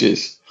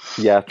changes.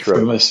 Yeah, true.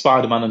 From a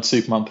Spider-Man and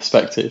Superman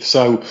perspective.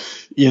 So,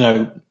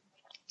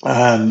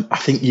 I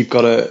think you've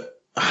got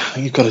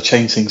to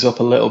change things up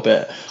a little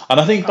bit. And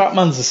I think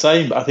Batman's the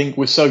same, but I think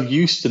we're so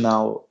used to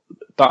now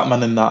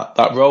Batman in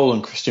that role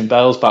and Christian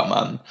Bale's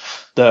Batman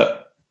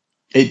that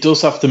it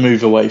does have to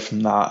move away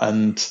from that.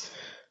 And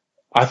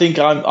I think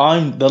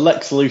I'm the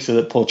Lex Luthor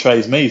that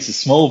portrays me is the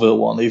Smallville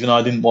one, even though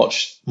I didn't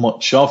watch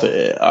much of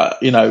it.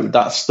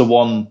 That's the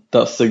one,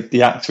 that's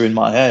the actor in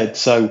my head.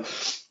 So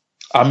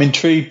I'm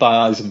intrigued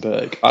by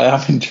Eisenberg. I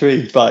am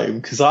intrigued by him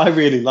because I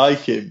really like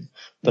him,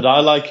 but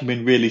I like him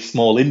in really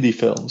small indie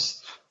films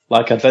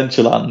like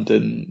Adventureland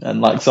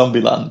and like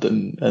Zombieland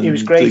and he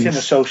was great things. in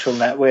The Social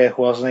Network,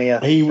 wasn't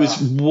he? He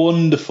was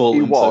wonderful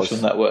in Social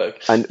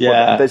Network. And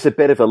there's a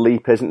bit of a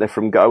leap, isn't there,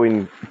 from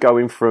going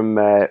from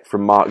Mark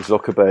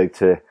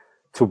Zuckerberg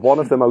to one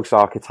of the most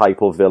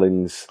archetypal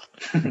villains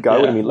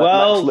going. I mean,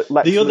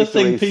 the other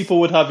thing people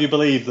would have you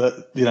believe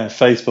that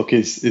Facebook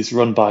is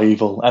run by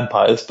evil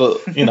empires, but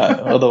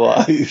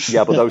otherwise.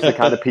 Yeah, but those are the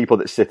kind of people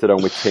that sit at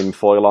home with tin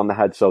foil on the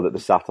head so that the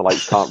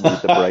satellites can't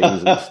read the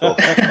brains and stuff.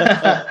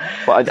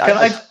 But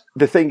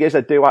the thing is,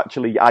 I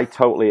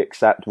totally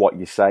accept what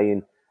you're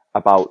saying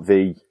about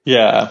the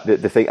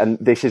thing, and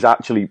this is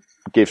actually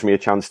gives me a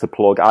chance to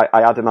plug.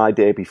 I had an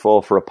idea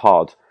before for a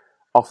pod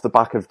off the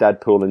back of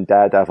Deadpool and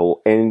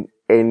Daredevil in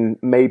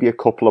maybe a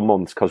couple of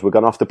months, because we're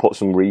going to have to put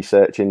some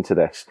research into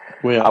this.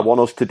 I want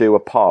us to do a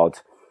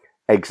pod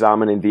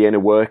examining the inner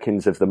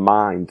workings of the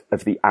mind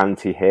of the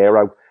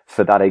anti-hero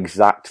for that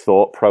exact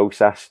thought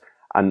process.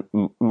 And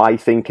my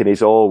thinking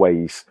is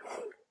always,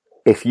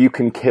 if you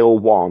can kill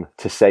one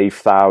to save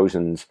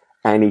thousands,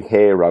 any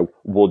hero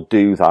would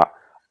do that.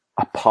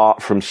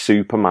 Apart from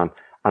Superman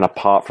and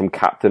apart from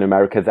Captain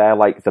America, they're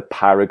like the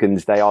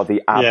paragons. They are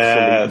the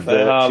absolute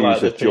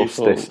virtues of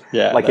justice.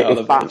 Yeah, like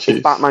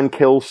if Batman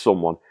kills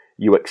someone,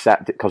 you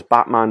accept it because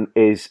Batman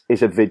is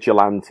a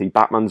vigilante.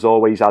 Batman's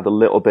always had a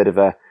little bit of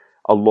a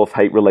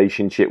love-hate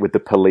relationship with the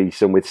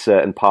police and with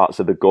certain parts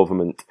of the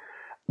government,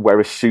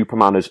 whereas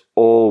Superman has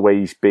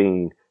always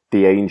been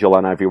the angel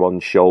on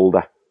everyone's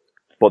shoulder.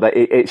 But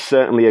it's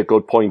certainly a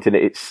good point, and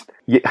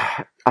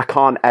I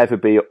can't ever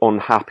be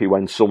unhappy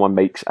when someone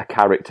makes a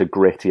character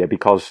grittier,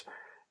 because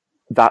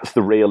that's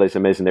the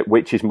realism, isn't it?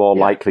 Which is more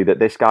likely that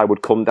this guy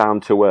would come down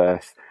to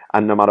earth,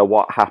 and no matter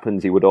what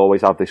happens, he would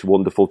always have this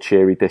wonderful,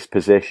 cheery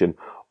disposition.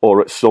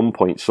 Or at some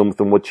point,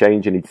 something would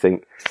change, and he'd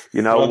think,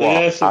 what?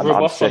 The Earth will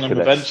rub off on him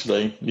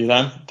eventually.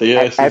 The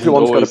Earth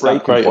everyone's got a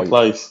breaking point.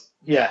 Place.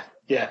 Yeah,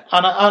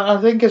 and I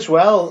think as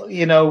well,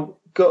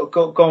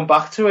 going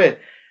back to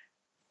it.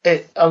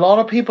 A lot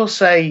of people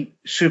say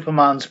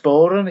Superman's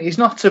boring. He's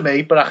not to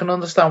me, but I can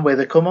understand where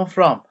they're coming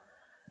from.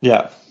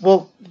 Yeah.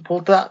 Well,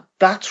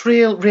 that's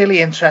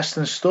really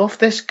interesting stuff.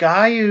 This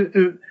guy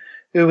who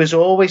has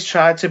always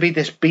tried to be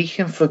this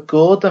beacon for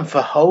good and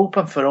for hope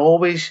and for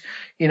always,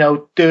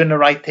 doing the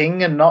right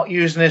thing and not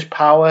using his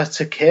power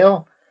to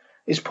kill,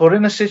 is put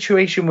in a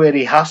situation where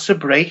he has to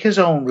break his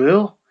own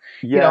rule.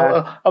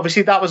 Yeah.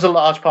 Obviously that was a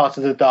large part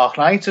of the Dark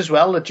Knight as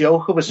well. The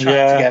Joker was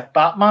trying to get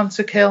Batman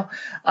to kill,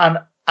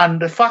 and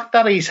the fact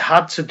that he's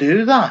had to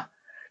do that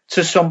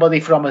to somebody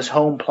from his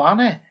home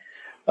planet,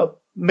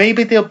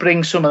 maybe they'll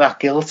bring some of that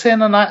guilt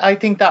in, and I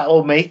think that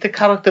will make the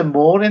character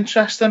more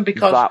interesting,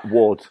 because that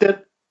would.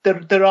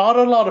 There are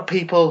a lot of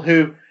people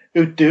who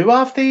do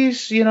have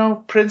these,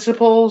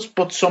 principles,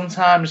 but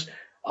sometimes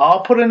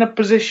are put in a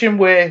position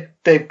where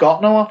they've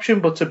got no option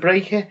but to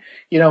break it.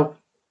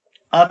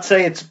 I'd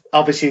say it's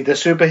obviously the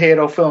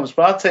superhero films,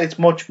 but I'd say it's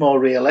much more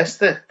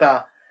realistic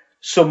that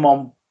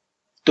someone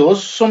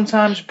does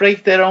sometimes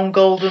break their own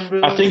golden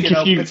rule. I think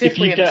if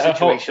you get a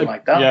situation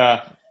like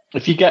that.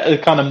 If you get a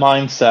kind of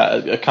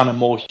mindset, a kind of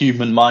more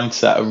human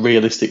mindset, a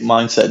realistic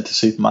mindset into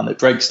Superman, it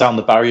breaks down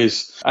the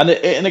barriers, and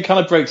it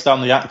kind of breaks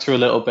down the actor a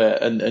little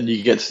bit, and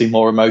you get to see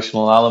more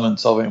emotional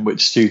elements of him,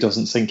 which Stu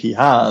doesn't think he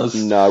has.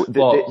 No,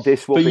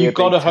 this will be a big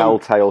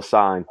telltale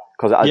sign,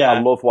 because I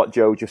love what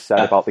Joe just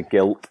said about the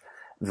guilt.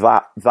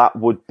 That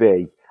would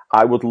be,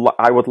 I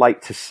would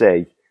like to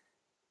see,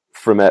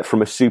 from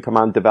a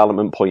Superman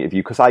development point of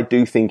view, because I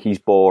do think he's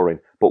boring,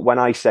 but when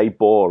I say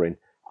boring,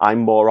 I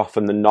more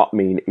often than not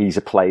mean he's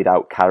a played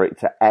out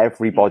character.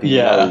 Everybody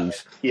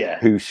knows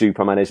who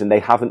Superman is, and they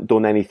haven't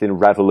done anything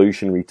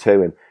revolutionary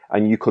to him.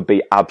 And you could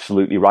be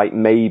absolutely right.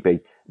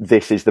 Maybe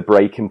this is the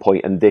breaking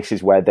point, and this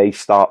is where they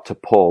start to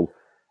pull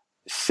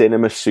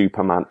cinema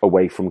Superman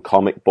away from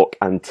comic book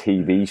and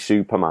TV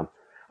Superman.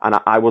 And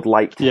I would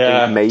like to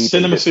think maybe...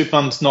 Cinema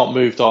Superman's not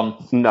moved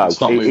on. No,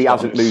 he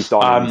hasn't moved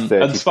on in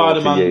 30, and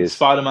 40 years.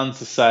 Spider-Man's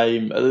the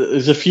same.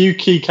 There's a few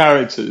key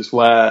characters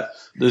where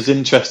there's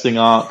interesting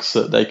arcs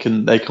that they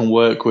can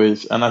work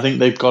with. And I think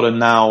they've got to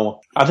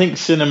now... I think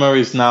cinema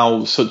is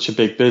now such a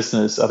big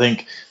business. I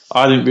think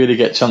I didn't really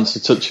get a chance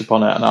to touch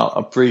upon it, and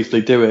I'll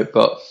briefly do it.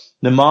 But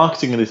the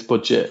marketing of this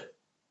budget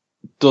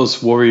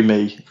does worry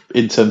me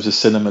in terms of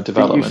cinema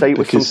development. Did you say it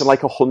was something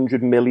like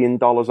 $100 million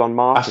on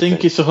marketing? I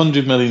think it's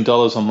 $100 million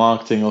on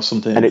marketing or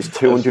something. And it's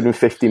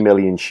 $250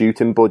 million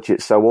shooting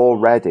budget. So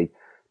already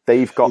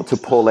they've got to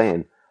pull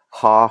in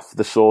half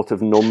the sort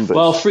of numbers.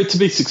 Well, for it to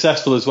be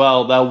successful as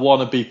well, they'll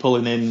want to be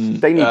pulling in...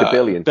 They need $1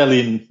 billion.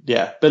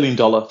 $1 billion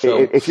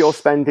film. If you're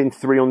spending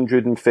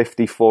 $350,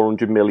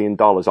 $400 million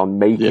on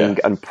making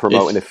and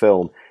promoting a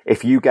film,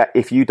 if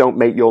you don't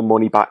make your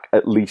money back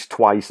at least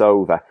twice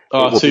over,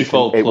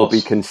 it will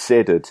be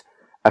considered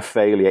a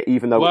failure,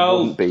 even though it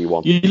wouldn't be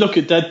one. You look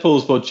at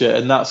Deadpool's budget,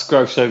 and that's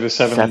grossed over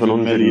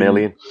 $700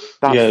 million.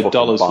 That's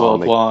dollars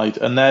worldwide,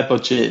 and their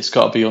budget's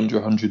got to be under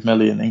 $100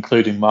 million,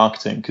 including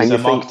marketing, because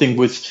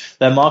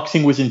their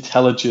marketing was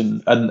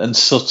intelligent and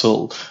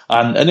subtle,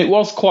 and it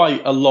was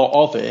quite a lot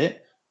of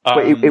it.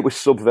 But it was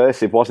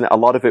subversive, wasn't it? A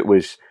lot of it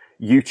was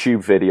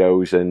YouTube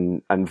videos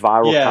and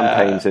viral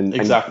campaigns and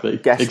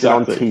guesting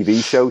on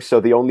TV shows. So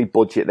the only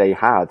budget they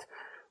had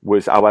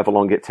was however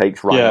long it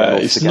takes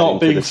it's not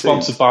being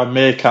sponsored by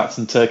meerkats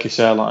and Turkish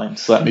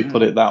Airlines, let me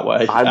put it that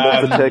way. I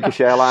love the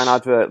Turkish Airline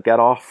advert, get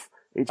off.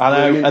 I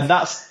know, and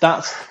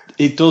that's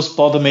it does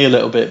bother me a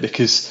little bit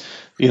because,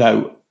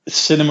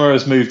 cinema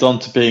has moved on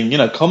to being,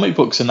 comic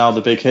books are now the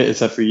big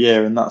hitters every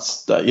year, and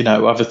that's,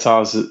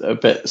 Avatar's a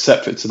bit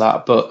separate to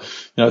that, but,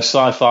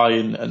 sci-fi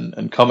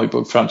and comic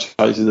book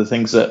franchises are the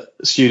things that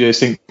studios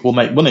think will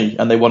make money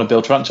and they want to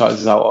build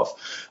franchises out of.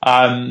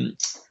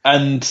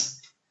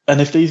 And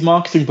if these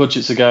marketing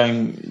budgets are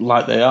going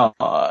like they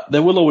are,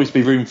 there will always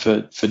be room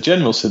for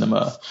general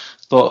cinema.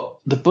 But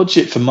the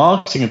budget for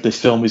marketing of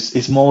this film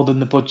is more than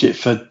the budget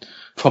for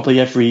probably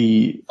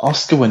every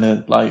Oscar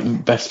winner,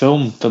 like best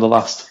film for the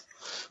last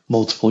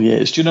multiple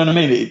years. Do you know what I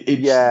mean?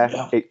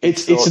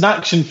 It's an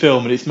action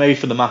film and it's made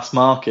for the mass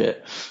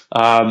market.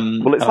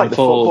 Well, it's like the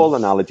football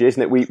analogy,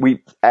 isn't it?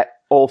 We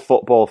all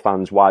football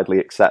fans widely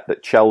accept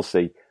that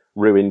Chelsea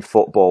ruined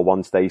football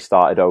once they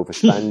started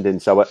overspending.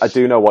 So I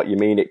do know what you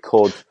mean. It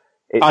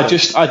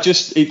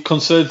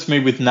concerns me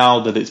with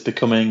now that it's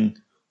becoming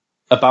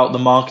about the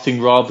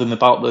marketing rather than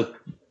about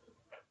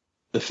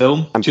the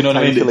film. And do you know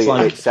what I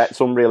mean? It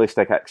sets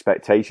unrealistic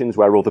expectations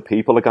where other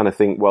people are going to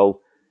think,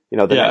 well,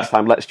 next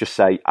time, let's just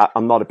say,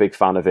 I'm not a big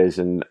fan of his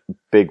and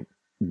big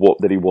whoop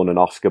that he won an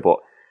Oscar, but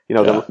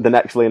the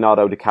next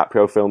Leonardo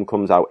DiCaprio film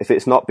comes out, if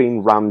it's not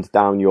being rammed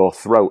down your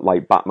throat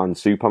like Batman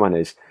Superman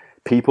is,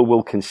 people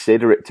will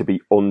consider it to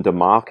be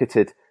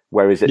under-marketed,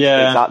 whereas it's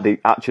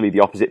actually the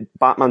opposite.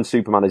 Batman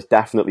Superman has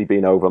definitely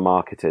been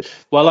over-marketed.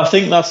 Well, I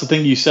think that's the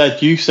thing you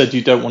said. You said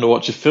you don't want to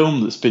watch a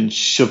film that's been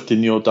shoved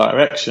in your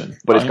direction.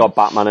 But It's got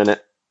Batman in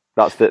it.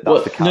 That's the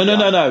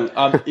caveat.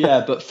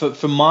 No. But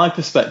from my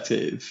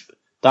perspective,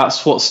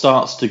 that's what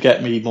starts to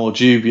get me more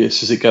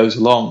dubious as it goes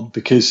along,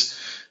 because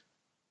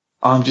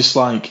I'm just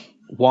like,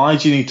 why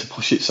do you need to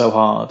push it so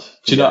hard?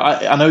 Do you know?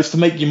 I know it's to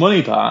make your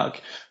money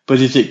back, but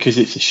is it because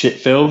it's a shit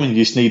film and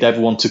you just need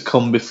everyone to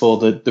come before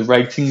the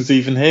ratings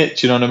even hit?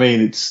 Do you know what I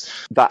mean?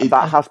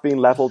 That has been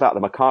levelled at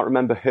them. I can't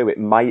remember who. It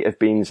might have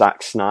been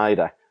Zack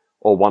Snyder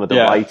or one of the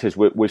writers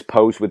was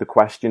posed with the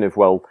question of,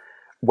 well,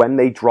 when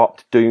they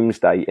dropped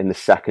Doomsday in the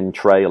second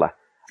trailer,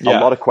 a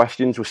lot of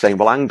questions were saying,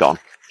 well, hang on,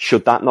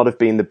 should that not have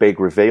been the big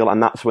reveal?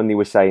 And that's when they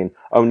were saying,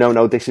 oh,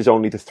 no, this is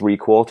only the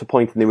 3/4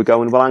 point. And they were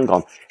going, well, hang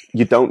on,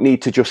 you don't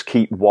need to just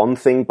keep one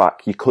thing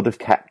back. You could have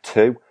kept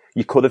two.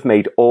 You could have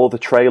made all the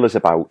trailers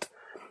about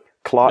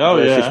Clark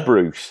versus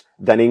Bruce,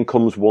 then in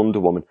comes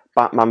Wonder Woman,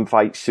 Batman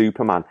fights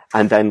Superman,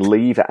 and then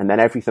leave it, and then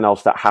everything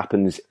else that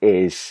happens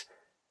is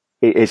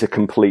a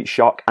complete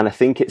shock. And I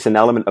think it's an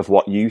element of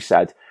what you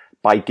said.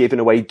 By giving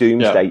away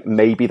Doomsday,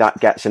 maybe that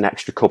gets an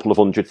extra couple of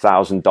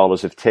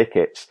 $100,000 of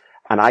tickets.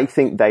 And I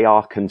think they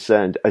are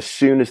concerned. As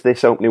soon as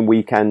this opening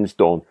weekend's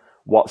done,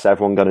 what's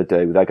everyone going to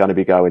do? They're going to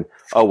be going,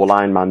 oh, well,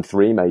 Iron Man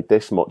 3 made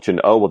this much, and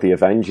oh, well, the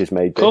Avengers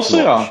made this much. Of course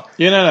they are.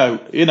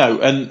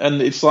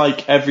 And it's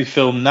like every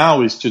film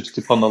now is judged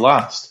upon the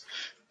last.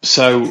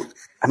 So,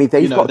 I mean,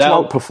 they've got to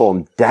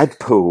outperform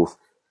Deadpool.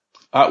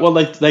 Well,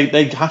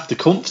 they have to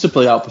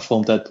comfortably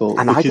outperform Deadpool.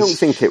 And I don't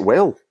think it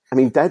will. I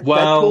mean,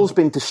 Deadpool's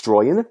been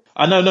destroying it.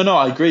 No,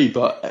 I agree,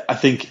 but I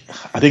think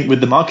with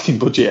the marketing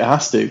budget, it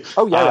has to.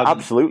 Oh yeah, it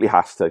absolutely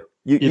has to.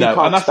 You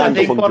can't spend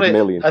 $100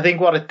 million. I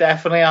think what it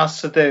definitely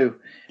has to do,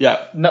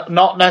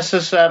 not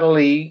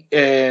necessarily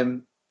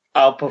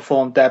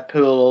outperform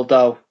Deadpool,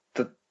 although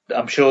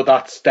I'm sure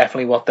that's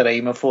definitely what they're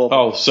aiming for.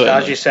 Oh,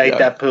 certainly. As you say,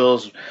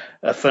 Deadpool's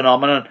a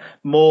phenomenon.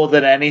 More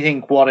than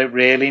anything, what it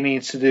really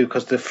needs to do,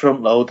 because they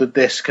front-loaded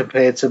this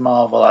compared to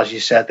Marvel, as you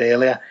said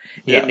earlier,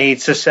 it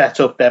needs to set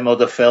up them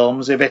other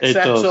films. If it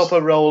sets up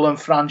a rolling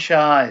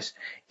franchise,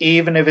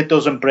 even if it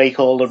doesn't break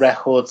all the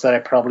records that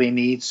it probably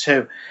needs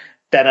to,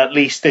 then at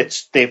least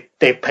they've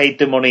paid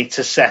the money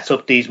to set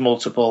up these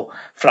multiple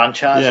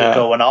franchises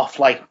going off,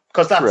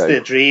 because that's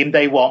their dream.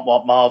 They want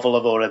what Marvel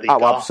have already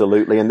got. Oh,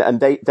 absolutely. And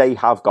they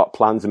have got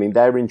plans. I mean,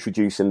 they're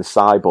introducing the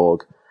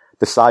Cyborg.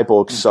 The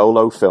Cyborg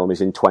solo film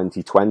is in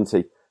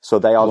 2020. So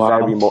they are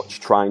very much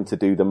trying to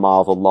do the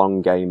Marvel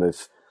long game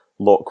of,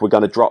 look, we're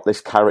going to drop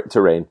this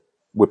character in.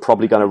 We're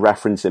probably going to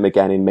reference him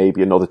again in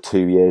maybe another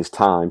 2 years'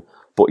 time.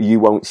 But you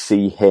won't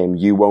see him.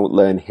 You won't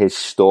learn his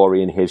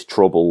story and his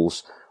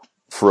troubles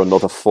for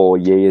another 4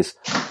 years.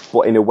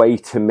 But in a way,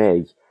 to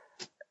me,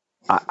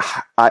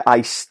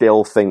 I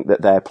still think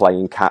that they're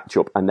playing catch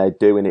up and they're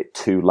doing it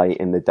too late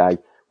in the day.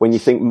 When you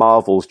think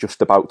Marvel's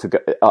just about to go,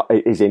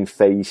 is in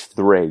phase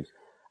 3,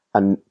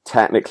 and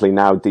technically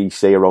now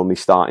DC are only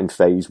starting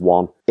phase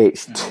 1,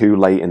 it's too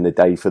late in the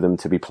day for them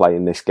to be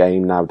playing this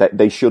game now.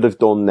 They should have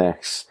done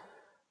this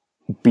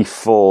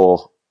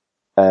before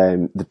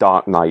the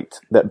Dark Knight.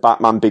 That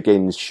Batman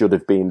Begins should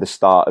have been the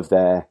start of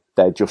their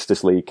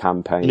Justice League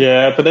campaign.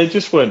 Yeah, but they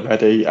just weren't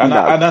ready. And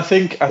I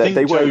think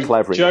they weren't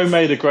clever Joe enough.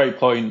 made a great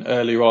point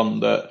earlier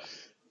on that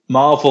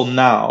Marvel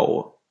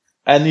now,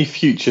 any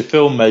future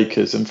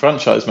filmmakers and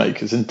franchise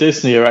makers, and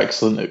Disney are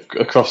excellent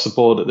across the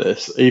board at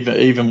this,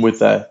 even with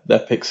their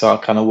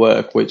Pixar kind of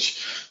work,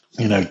 which,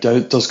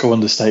 does go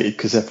understated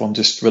because everyone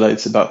just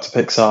relates it back to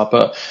Pixar.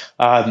 But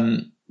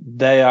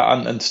they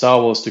are, and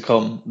Star Wars to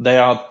come, they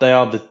are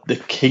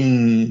the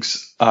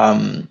kings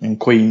and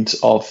queens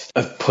of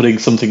putting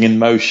something in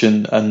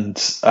motion and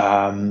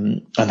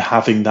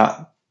having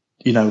that,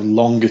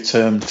 longer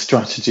term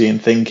strategy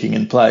and thinking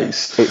in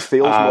place. It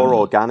feels more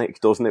organic,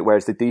 doesn't it?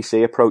 Whereas the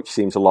DC approach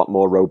seems a lot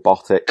more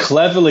robotic.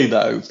 Cleverly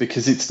though,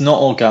 because it's not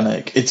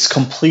organic. It's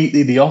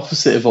completely the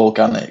opposite of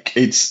organic.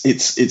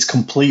 It's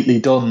completely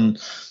done.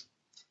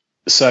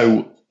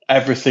 So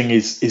everything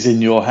is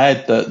in your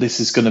head that this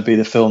is going to be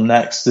the film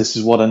next. This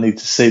is what I need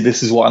to see.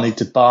 This is what I need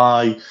to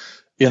buy.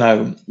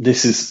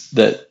 This is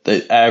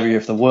the area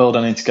of the world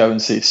I need to go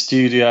and see a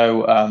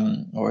studio,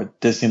 or a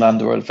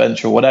Disneyland or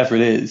Adventure or whatever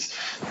it is.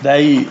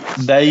 They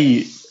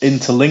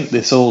interlink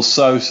this all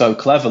so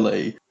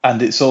cleverly,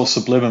 and it's all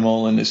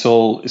subliminal and it's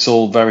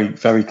all very,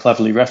 very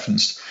cleverly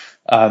referenced.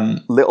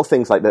 Little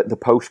things like the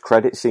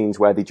post-credit scenes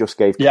where they just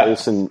gave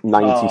Coulson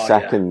 90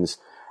 seconds,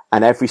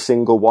 and every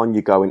single one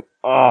you're going,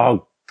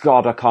 oh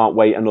God, I can't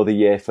wait another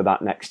year for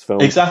that next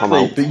film to come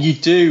out. But you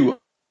do.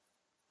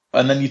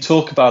 And then you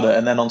talk about it,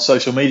 and then on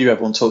social media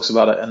everyone talks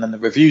about it, and then the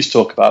reviews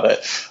talk about it,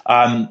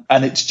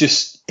 and it's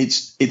just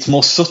it's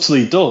more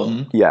subtly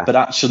done, but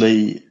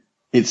actually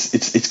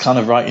it's kind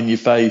of right in your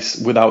face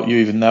without you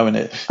even knowing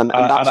it. And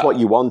that's what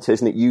you want,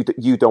 isn't it?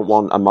 You don't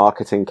want a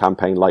marketing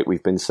campaign like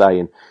we've been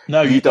saying.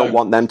 No, you don't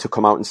want them to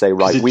come out and say,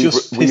 right, we've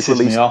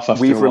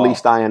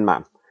released Iron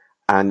Man,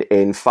 and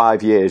in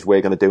 5 years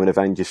we're going to do an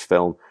Avengers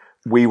film.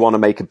 We want to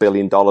make $1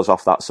 billion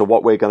off that. So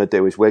what we're going to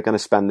do is we're going to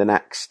spend the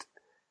next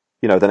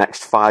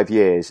 5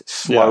 years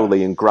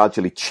slowly and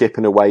gradually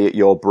chipping away at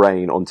your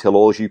brain until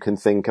all you can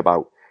think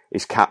about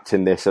is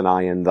Captain this and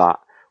Iron that.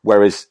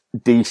 Whereas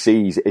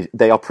DC's,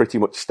 they are pretty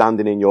much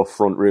standing in your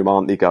front room,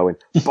 aren't they, going,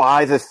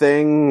 buy the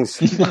things,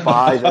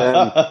 buy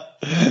them.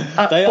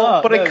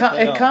 But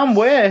it can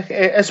work.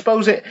 I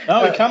suppose it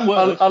can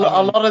work. A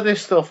lot of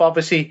this stuff,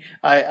 obviously,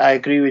 I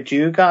agree with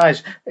you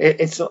guys.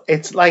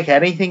 It's like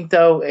anything,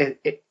 though.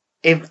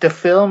 If the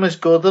film is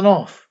good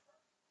enough,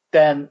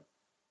 then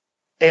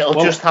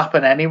it'll just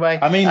happen anyway.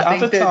 I mean, I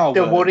think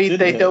they're worried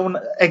they don't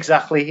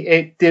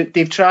exactly.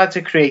 They've tried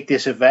to create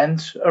this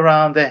event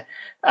around it.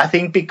 I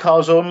think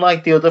because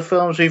unlike the other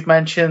films we've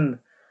mentioned,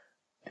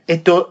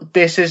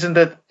 this isn't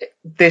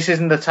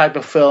the type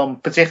of film,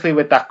 particularly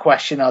with that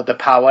question of the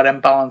power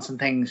imbalance and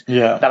things,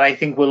 that I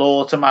think will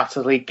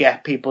automatically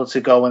get people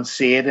to go and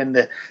see it in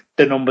the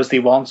numbers they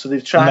want. So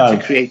they've tried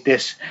to create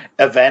this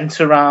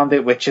event around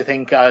it, which I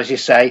think, as you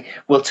say,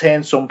 will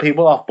turn some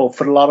people off, but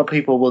for a lot of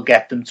people will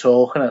get them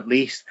talking at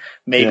least,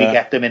 maybe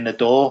get them in the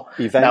door.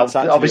 Events,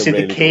 now, obviously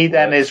really the key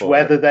then is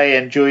whether they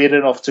enjoy it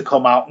enough to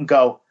come out and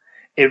go,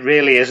 it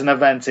really is an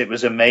event. It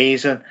was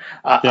amazing.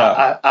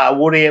 I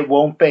worry it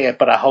won't be,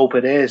 but I hope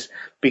it is,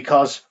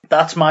 because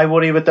that's my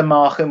worry with the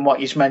marketing,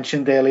 what you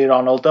mentioned earlier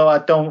on. Although I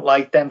don't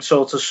like them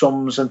sort of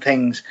sums and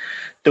things,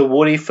 the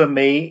worry for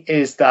me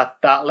is that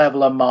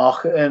level of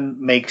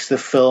marketing makes the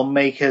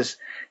filmmakers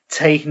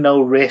take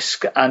no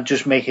risk and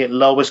just make it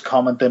lowest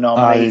common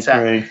denominator.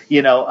 I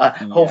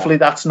agree. Hopefully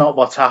that's not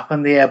what's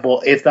happened there.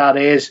 But if that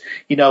is,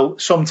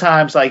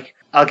 sometimes, like,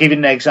 I'll give you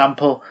an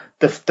example.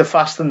 The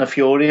Fast and the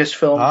Furious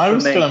films. I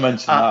was going to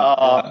mention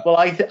that. Well,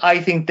 I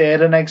think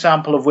they're an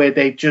example of where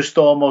they've just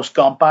almost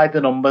gone by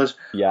the numbers.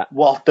 Yeah.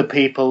 What the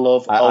people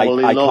love. I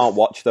can't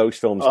watch those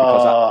films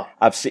because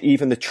I've seen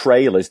even the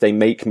trailers. They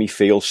make me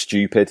feel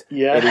stupid.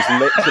 Yeah. It is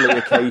literally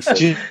a case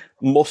of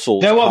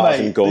muscles, You know what, cars,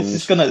 mate? and guns.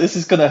 This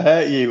is gonna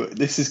hurt you.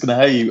 This is gonna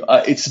hurt you.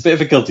 It's a bit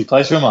of a guilty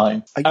pleasure of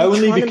mine. Are you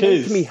Only trying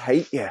because to make me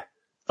hate you?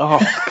 Oh,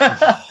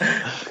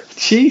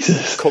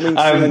 Jesus! Coming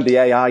through in the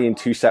AI in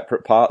two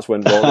separate parts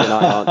when Rory and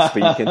I aren't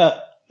speaking.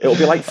 It'll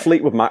be like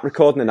Fleetwood Mac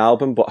recording an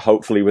album, but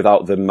hopefully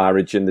without the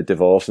marriage and the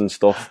divorce and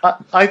stuff.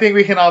 I think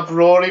we can have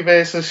Rory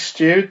versus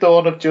Stu,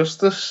 Dawn of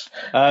Justice.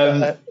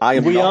 I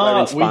am we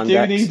not wearing do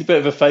spandex. need a bit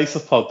of a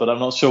face-off pod, but I'm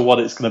not sure what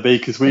it's going to be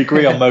because we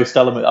agree on most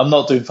elements. I'm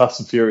not doing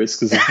Fast and Furious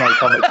because there's no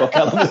comic book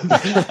element,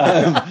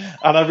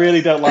 and I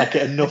really don't like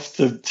it enough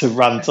to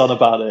rant on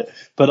about it.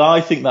 But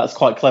I think that's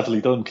quite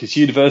cleverly done because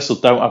Universal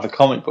don't have a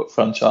comic book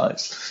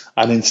franchise,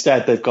 and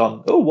instead they've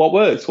gone, oh, what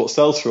works, what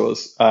sells for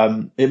us?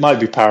 It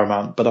might be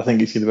Paramount, but I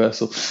think it's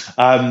Universal,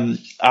 and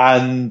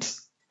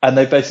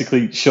they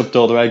basically shoved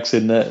all their eggs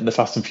in the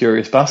Fast and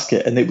Furious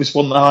basket, and it was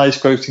one of the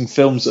highest grossing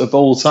films of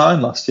all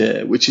time last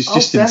year, which is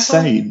just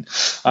insane.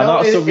 And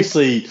that's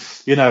obviously,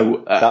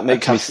 that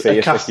makes me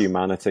fear for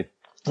humanity.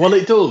 Well,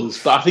 it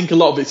does, but I think a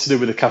lot of it's to do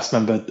with the cast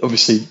member,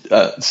 obviously,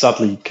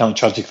 sadly, kind of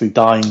tragically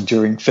dying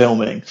during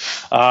filming.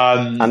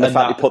 And the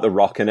fact they put The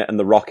Rock in it, and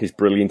The Rock is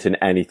brilliant in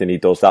anything he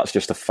does. That's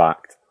just a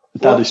fact.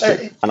 That is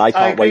true. And I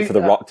can't wait for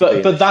The Rock to be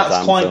in But that's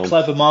Shazam quite film.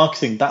 clever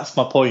marketing. That's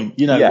my point.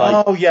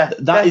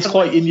 That is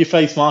quite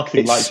in-your-face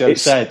marketing, like Joe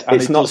said. And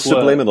it's not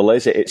subliminal,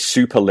 is it? It's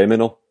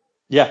superliminal.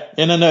 Yeah,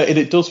 no, and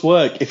it does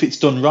work if it's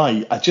done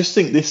right. I just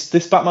think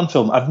this Batman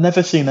film, I've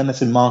never seen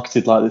anything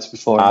marketed like this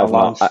before in my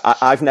life.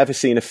 I've never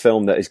seen a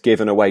film that has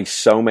given away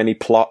so many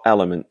plot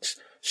elements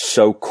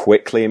so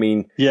quickly. I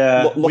mean,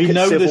 look we at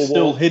know Civil there's War.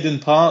 still hidden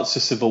parts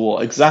of Civil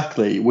War.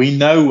 Exactly. We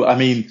know, I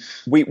mean...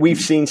 We've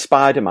seen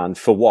Spider-Man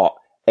for what?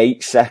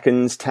 8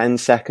 seconds, 10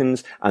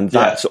 seconds, and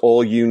that's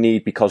all you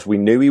need because we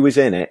knew he was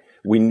in it.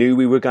 We knew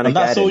we were going to get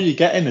him. And that's all you're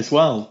getting as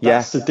well.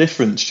 That's the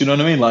difference. Do you know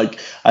what I mean? Like,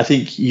 I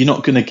think you're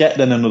not going to get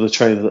then another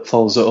trailer that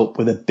follows it up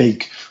with a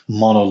big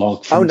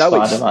monologue from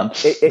Spider-Man.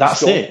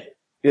 That's it.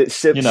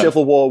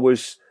 Civil War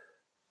was,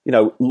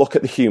 look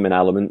at the human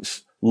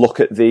elements, look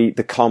at the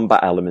combat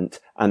element,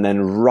 and then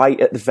right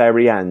at the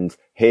very end,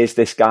 here's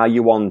this guy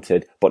you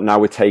wanted, but now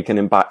we're taking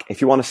him back.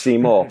 If you want to see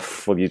more,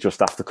 well, you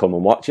just have to come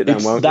and watch it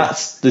then, won't you?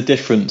 That's the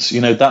difference.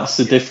 That's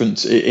the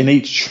difference. In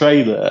each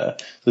trailer,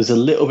 there's a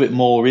little bit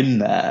more in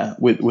there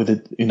with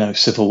a,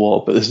 Civil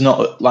War, but there's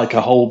not like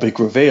a whole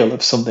big reveal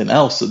of something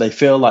else that they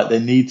feel like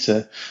they need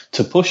to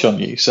push on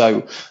you.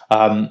 So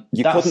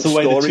that's the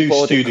way the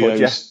two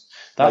studios.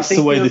 That's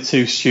the way the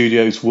two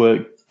studios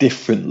work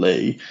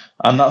differently,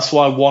 and that's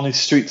why one is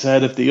streets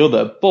ahead of the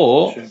other.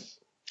 But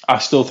I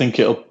still think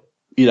it'll.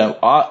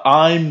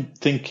 I'm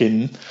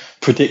thinking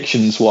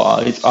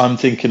predictions-wise, I'm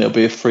thinking it'll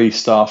be a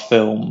 3-star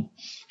film,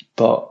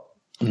 but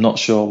I'm not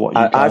sure what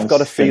you guys I've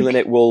got a think. feeling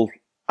it will.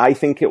 I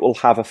think it will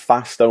have a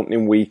fast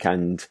opening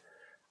weekend,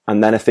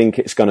 and then I think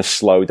it's going to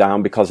slow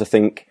down because I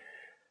think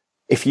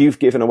if you've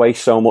given away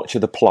so much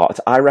of the plot,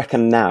 I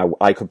reckon now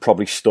I could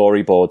probably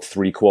storyboard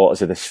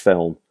 3/4 of this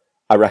film.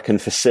 I reckon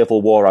for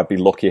Civil War, I'd be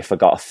lucky if I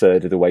got a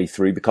third of the way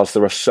through because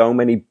there are so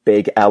many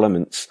big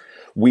elements.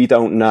 We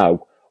don't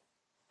know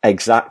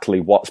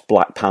exactly what's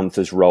Black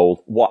Panther's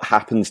role, what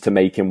happens to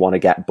make him want to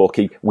get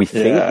Bucky. We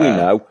think we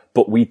know,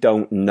 but we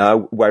don't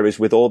know. Whereas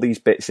with all these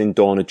bits in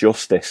Dawn of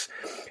Justice,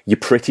 you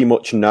pretty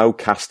much know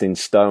cast in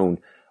stone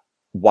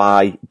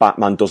why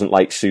Batman doesn't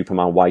like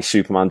Superman, why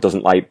Superman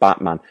doesn't like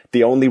Batman.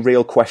 The only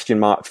real question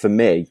mark for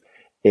me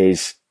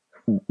is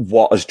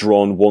what has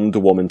drawn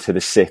Wonder Woman to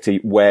the city?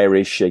 Where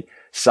is she?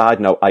 Side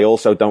note, I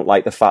also don't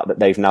like the fact that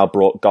they've now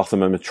brought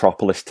Gotham and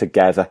Metropolis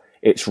together.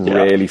 It's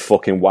really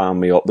fucking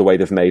wound me up the way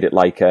they've made it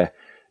like a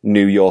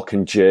New York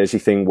and Jersey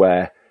thing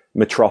where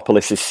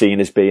Metropolis is seen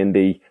as being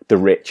the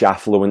rich,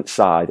 affluent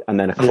side, and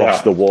then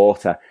across the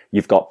water,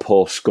 you've got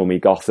poor, scummy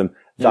Gotham.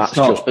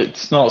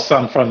 It's not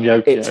San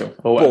Francisco. It's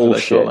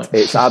bullshit.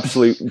 It's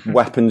absolute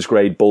weapons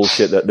grade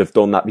bullshit that they've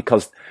done that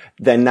because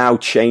they're now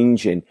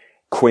changing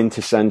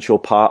quintessential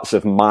parts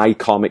of my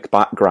comic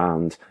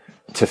background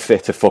to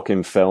fit a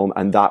fucking film,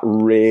 and that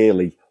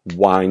really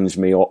winds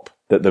me up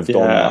that they've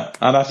done that.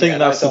 And I think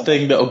that's the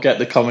thing that'll get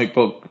the comic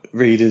book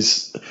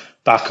readers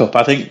back up.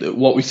 I think that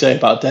what we say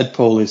about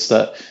Deadpool is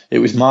that it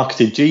was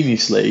marketed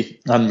geniusly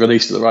and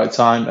released at the right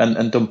time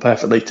and done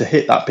perfectly to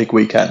hit that big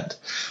weekend.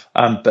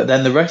 But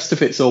then the rest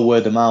of it's all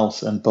word of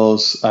mouth and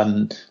buzz,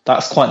 and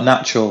that's quite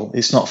natural.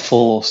 It's not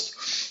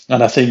forced.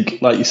 And I think,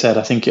 like you said,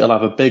 I think it'll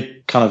have a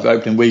big kind of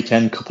opening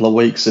weekend, couple of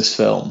weeks, this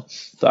film.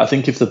 That I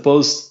think if the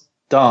buzz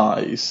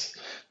dies,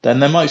 then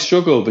they might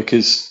struggle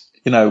because,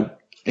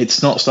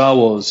 it's not Star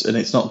Wars and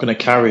it's not going to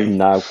carry.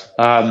 No.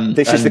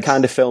 This is the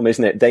kind of film,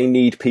 isn't it? They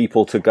need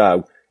people to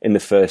go in the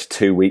first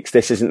 2 weeks.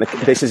 This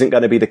isn't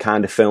going to be the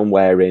kind of film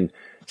where in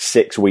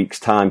 6 weeks'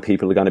 time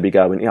people are going to be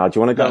going, do you want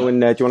to go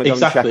and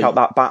check out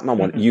that Batman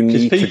one? You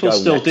need to go. People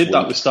still did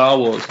that with Star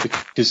Wars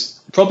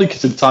because of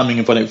the timing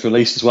of when it was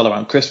released as well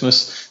around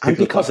Christmas. And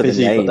because of the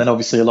name. But then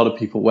obviously a lot of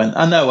people went,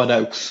 I know,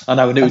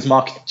 and it was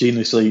marketed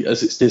geniusly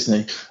as it's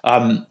Disney.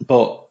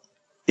 But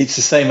it's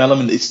the same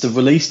element. It's the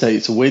release date.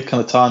 It's a weird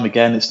kind of time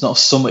again. It's not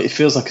summer. It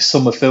feels like a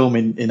summer film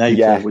in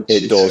April, which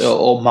it does.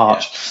 Or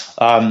March,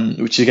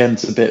 which again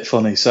is a bit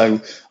funny.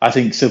 So I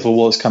think Civil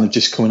War is kind of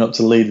just coming up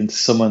to lead into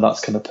summer, and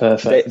that's kind of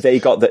perfect. They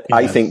got that.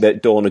 I think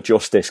that Dawn of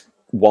Justice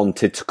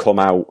wanted to come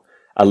out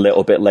a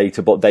little bit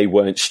later, but they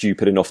weren't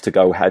stupid enough to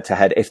go head to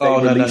head. If they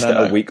released it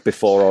a week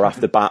before or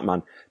after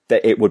Batman,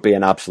 that it would be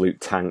an absolute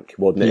tank,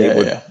 wouldn't it? It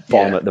would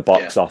bomb at the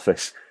box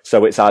office.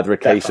 So it's either a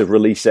case of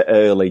release it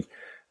early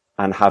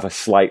and have a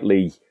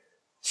slightly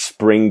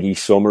springy,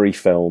 summery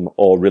film,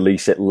 or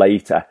release it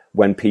later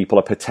when people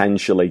are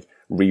potentially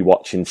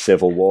rewatching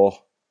Civil War.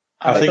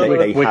 I think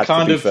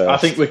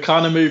we're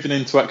kind of moving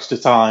into extra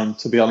time,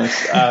 to be honest.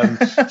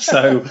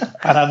 So,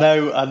 and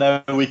I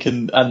know we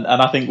can, and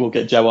I think we'll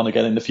get Joe on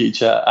again in the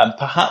future, and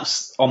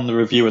perhaps on the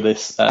review of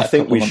this. I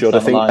think we should. I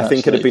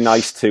think it'd be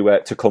nice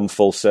to come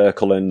full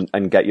circle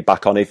and get you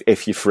back on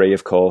if you're free,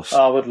 of course.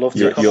 I would love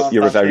to.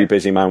 You're a very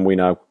busy man, we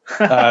know.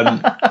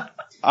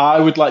 I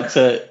would like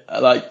to,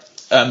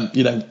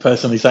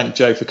 personally thank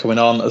Joe for coming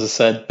on. As I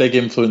said, big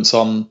influence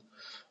on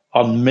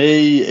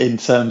me in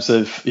terms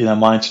of,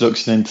 my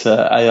introduction into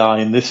AI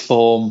in this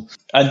form,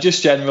 and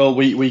just general,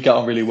 we get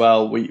on really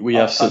well. We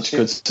have such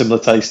good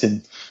similar taste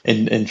in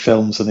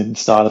films and in the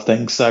style of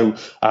things. So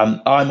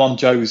I'm on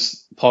Joe's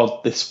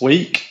pod this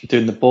week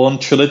doing the Bourne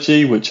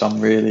trilogy, which I'm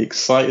really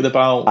excited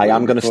about. I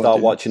am going to start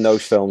watching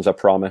those films, I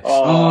promise.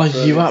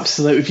 You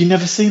absolutely. Have you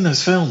never seen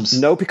those films?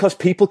 No, because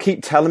people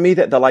keep telling me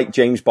that they're like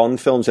James Bond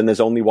films, and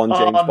there's only one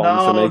James Bond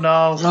for me.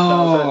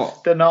 No,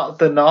 they're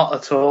not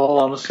at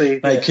all, honestly.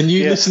 Mate, can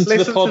you listen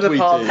to the pod we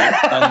do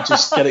and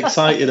just get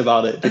excited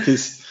about it?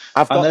 Because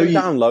I know you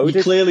downloaded.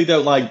 You clearly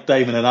don't like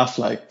Damon and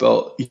Affleck,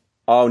 but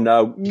oh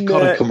no, you've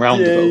got to come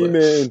round a little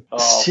bit.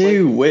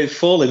 Stu, we're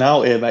falling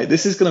out here, mate.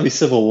 This is going to be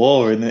Civil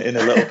War in a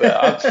little bit.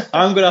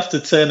 I'm going to have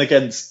to turn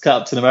against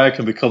Captain America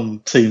and become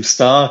Team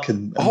Stark.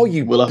 And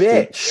you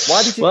bitch!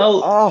 Why did you?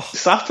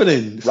 It's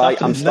happening.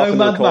 I'm stopping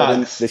the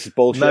recording. This is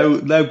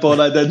bullshit. No Bourne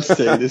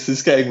Identity. This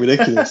is getting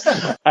ridiculous.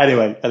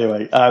 Anyway,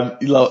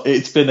 look,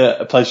 it's been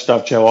a pleasure to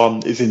have Joe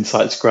on. His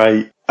insight's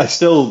great. I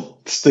still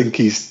think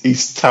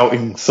he's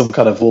touting some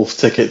kind of wolf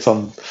tickets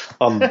on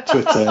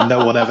Twitter, and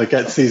no one ever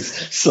gets his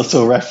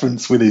subtle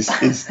reference with his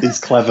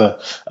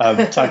clever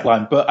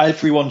tagline. But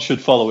everyone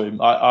should follow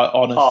him. I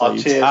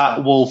honestly, it's at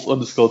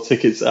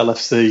wolf_tickets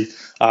LFC.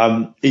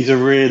 He's a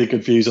really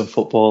good views on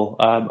football.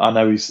 I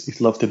know he's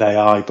loved in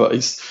AI, but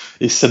his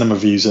cinema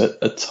views are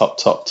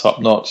top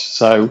notch.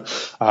 So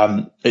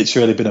it's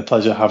really been a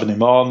pleasure having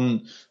him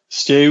on.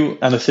 Stu,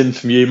 anything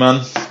from you,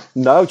 man?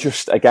 No,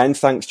 just again,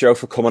 thanks, Joe,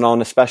 for coming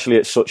on, especially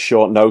at such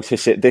short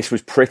notice. This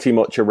was pretty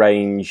much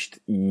arranged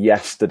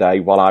yesterday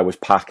while I was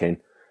packing.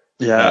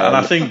 Yeah, and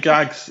I think,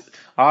 Gags,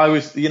 I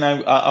was,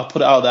 I'll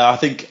put it out there. I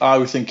think I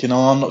was thinking,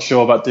 I'm not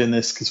sure about doing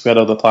this because we had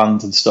other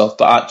plans and stuff,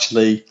 but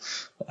actually,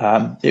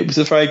 it was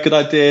a very good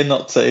idea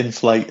not to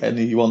inflate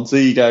anyone's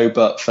ego,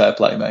 but fair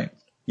play, mate.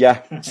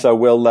 Yeah, so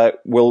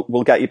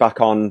we'll get you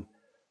back on.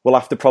 We'll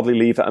have to probably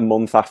leave it a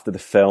month after the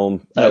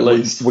film. At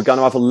least we're going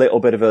to have a little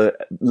bit of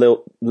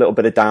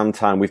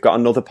downtime. We've got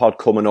another pod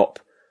coming up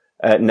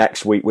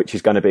next week, which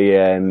is going to be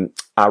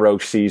Arrow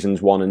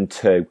seasons 1 and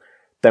 2.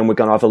 Then we're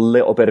going to have a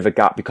little bit of a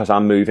gap because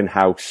I'm moving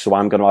house, so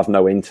I'm going to have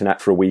no internet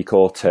for a week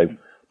or two.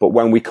 But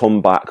when we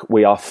come back,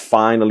 we are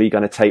finally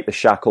going to take the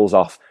shackles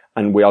off,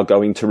 and we are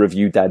going to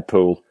review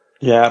Deadpool.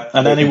 Yeah,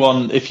 and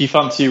anyone, if you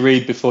fancy a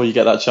read before you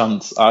get that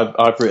chance,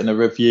 I've written a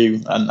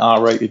review, an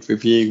R-rated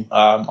review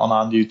on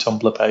our new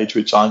Tumblr page,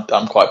 which I'm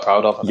quite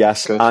proud of.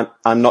 Yes,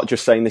 I'm not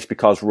just saying this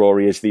because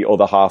Rory is the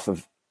other half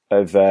of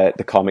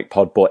the comic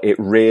pod, but it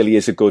really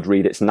is a good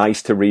read. It's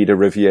nice to read a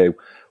review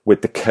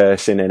with the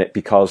cursing in it,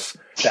 because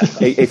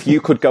if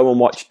you could go and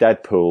watch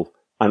Deadpool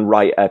and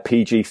write a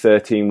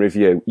PG-13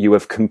 review, you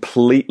have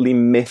completely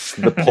missed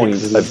the point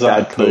of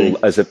Deadpool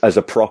as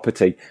a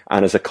property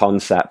and as a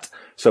concept.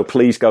 So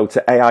please go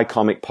to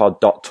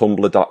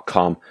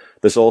aicomicpod.tumblr.com.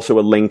 There's also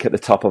a link at the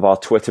top of our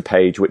Twitter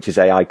page, which is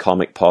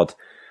aicomicpod.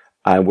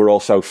 And we're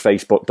also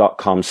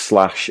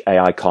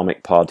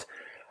facebook.com/aicomicpod.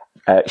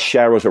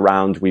 Share us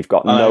around. We've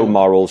got no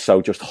morals,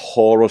 so just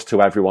whore us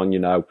to everyone you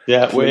know.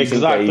 Yeah, please, we're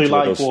exactly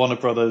like Warner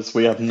Brothers.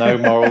 We have no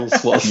morals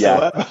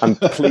whatsoever. Yeah, and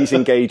please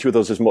engage with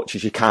us as much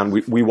as you can.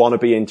 We want to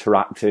be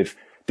interactive.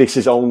 This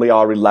is only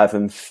our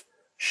 10th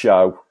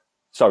show.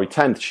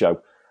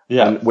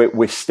 Yeah, and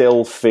we're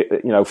still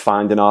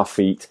finding our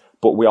feet,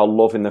 but we are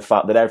loving the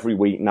fact that every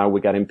week now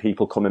we're getting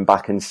people coming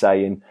back and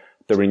saying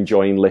they're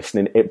enjoying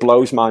listening. It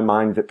blows my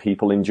mind that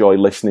people enjoy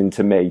listening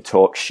to me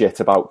talk shit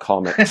about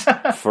comics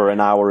for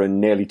an hour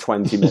and nearly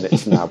 20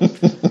 minutes now.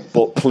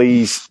 But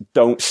please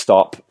don't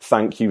stop.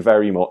 Thank you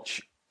very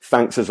much.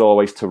 Thanks as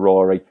always to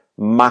Rory.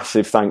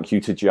 Massive thank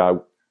you to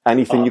Joe.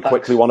 Anything you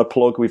quickly want to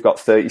plug? We've got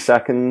 30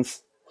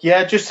 seconds.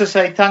 Yeah, just to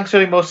say thanks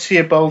very much to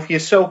you both. You're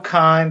so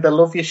kind. I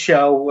love your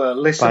show.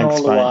 Listen Thanks,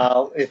 all the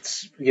while.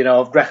 It's,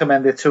 I've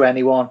recommended it to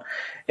anyone.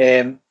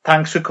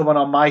 Thanks for coming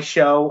on my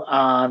show,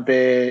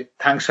 and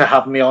thanks for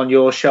having me on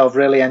your show. I've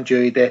really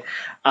enjoyed it.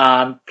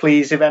 And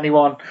please, if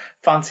anyone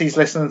fancies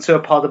listening to a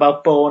pod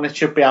about Bourne, it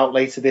should be out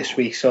later this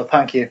week. So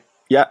thank you.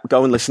 Yeah,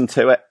 go and listen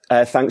to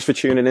it. Thanks for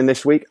tuning in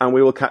this week, and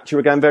we will catch you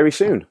again very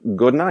soon.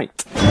 Good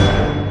night.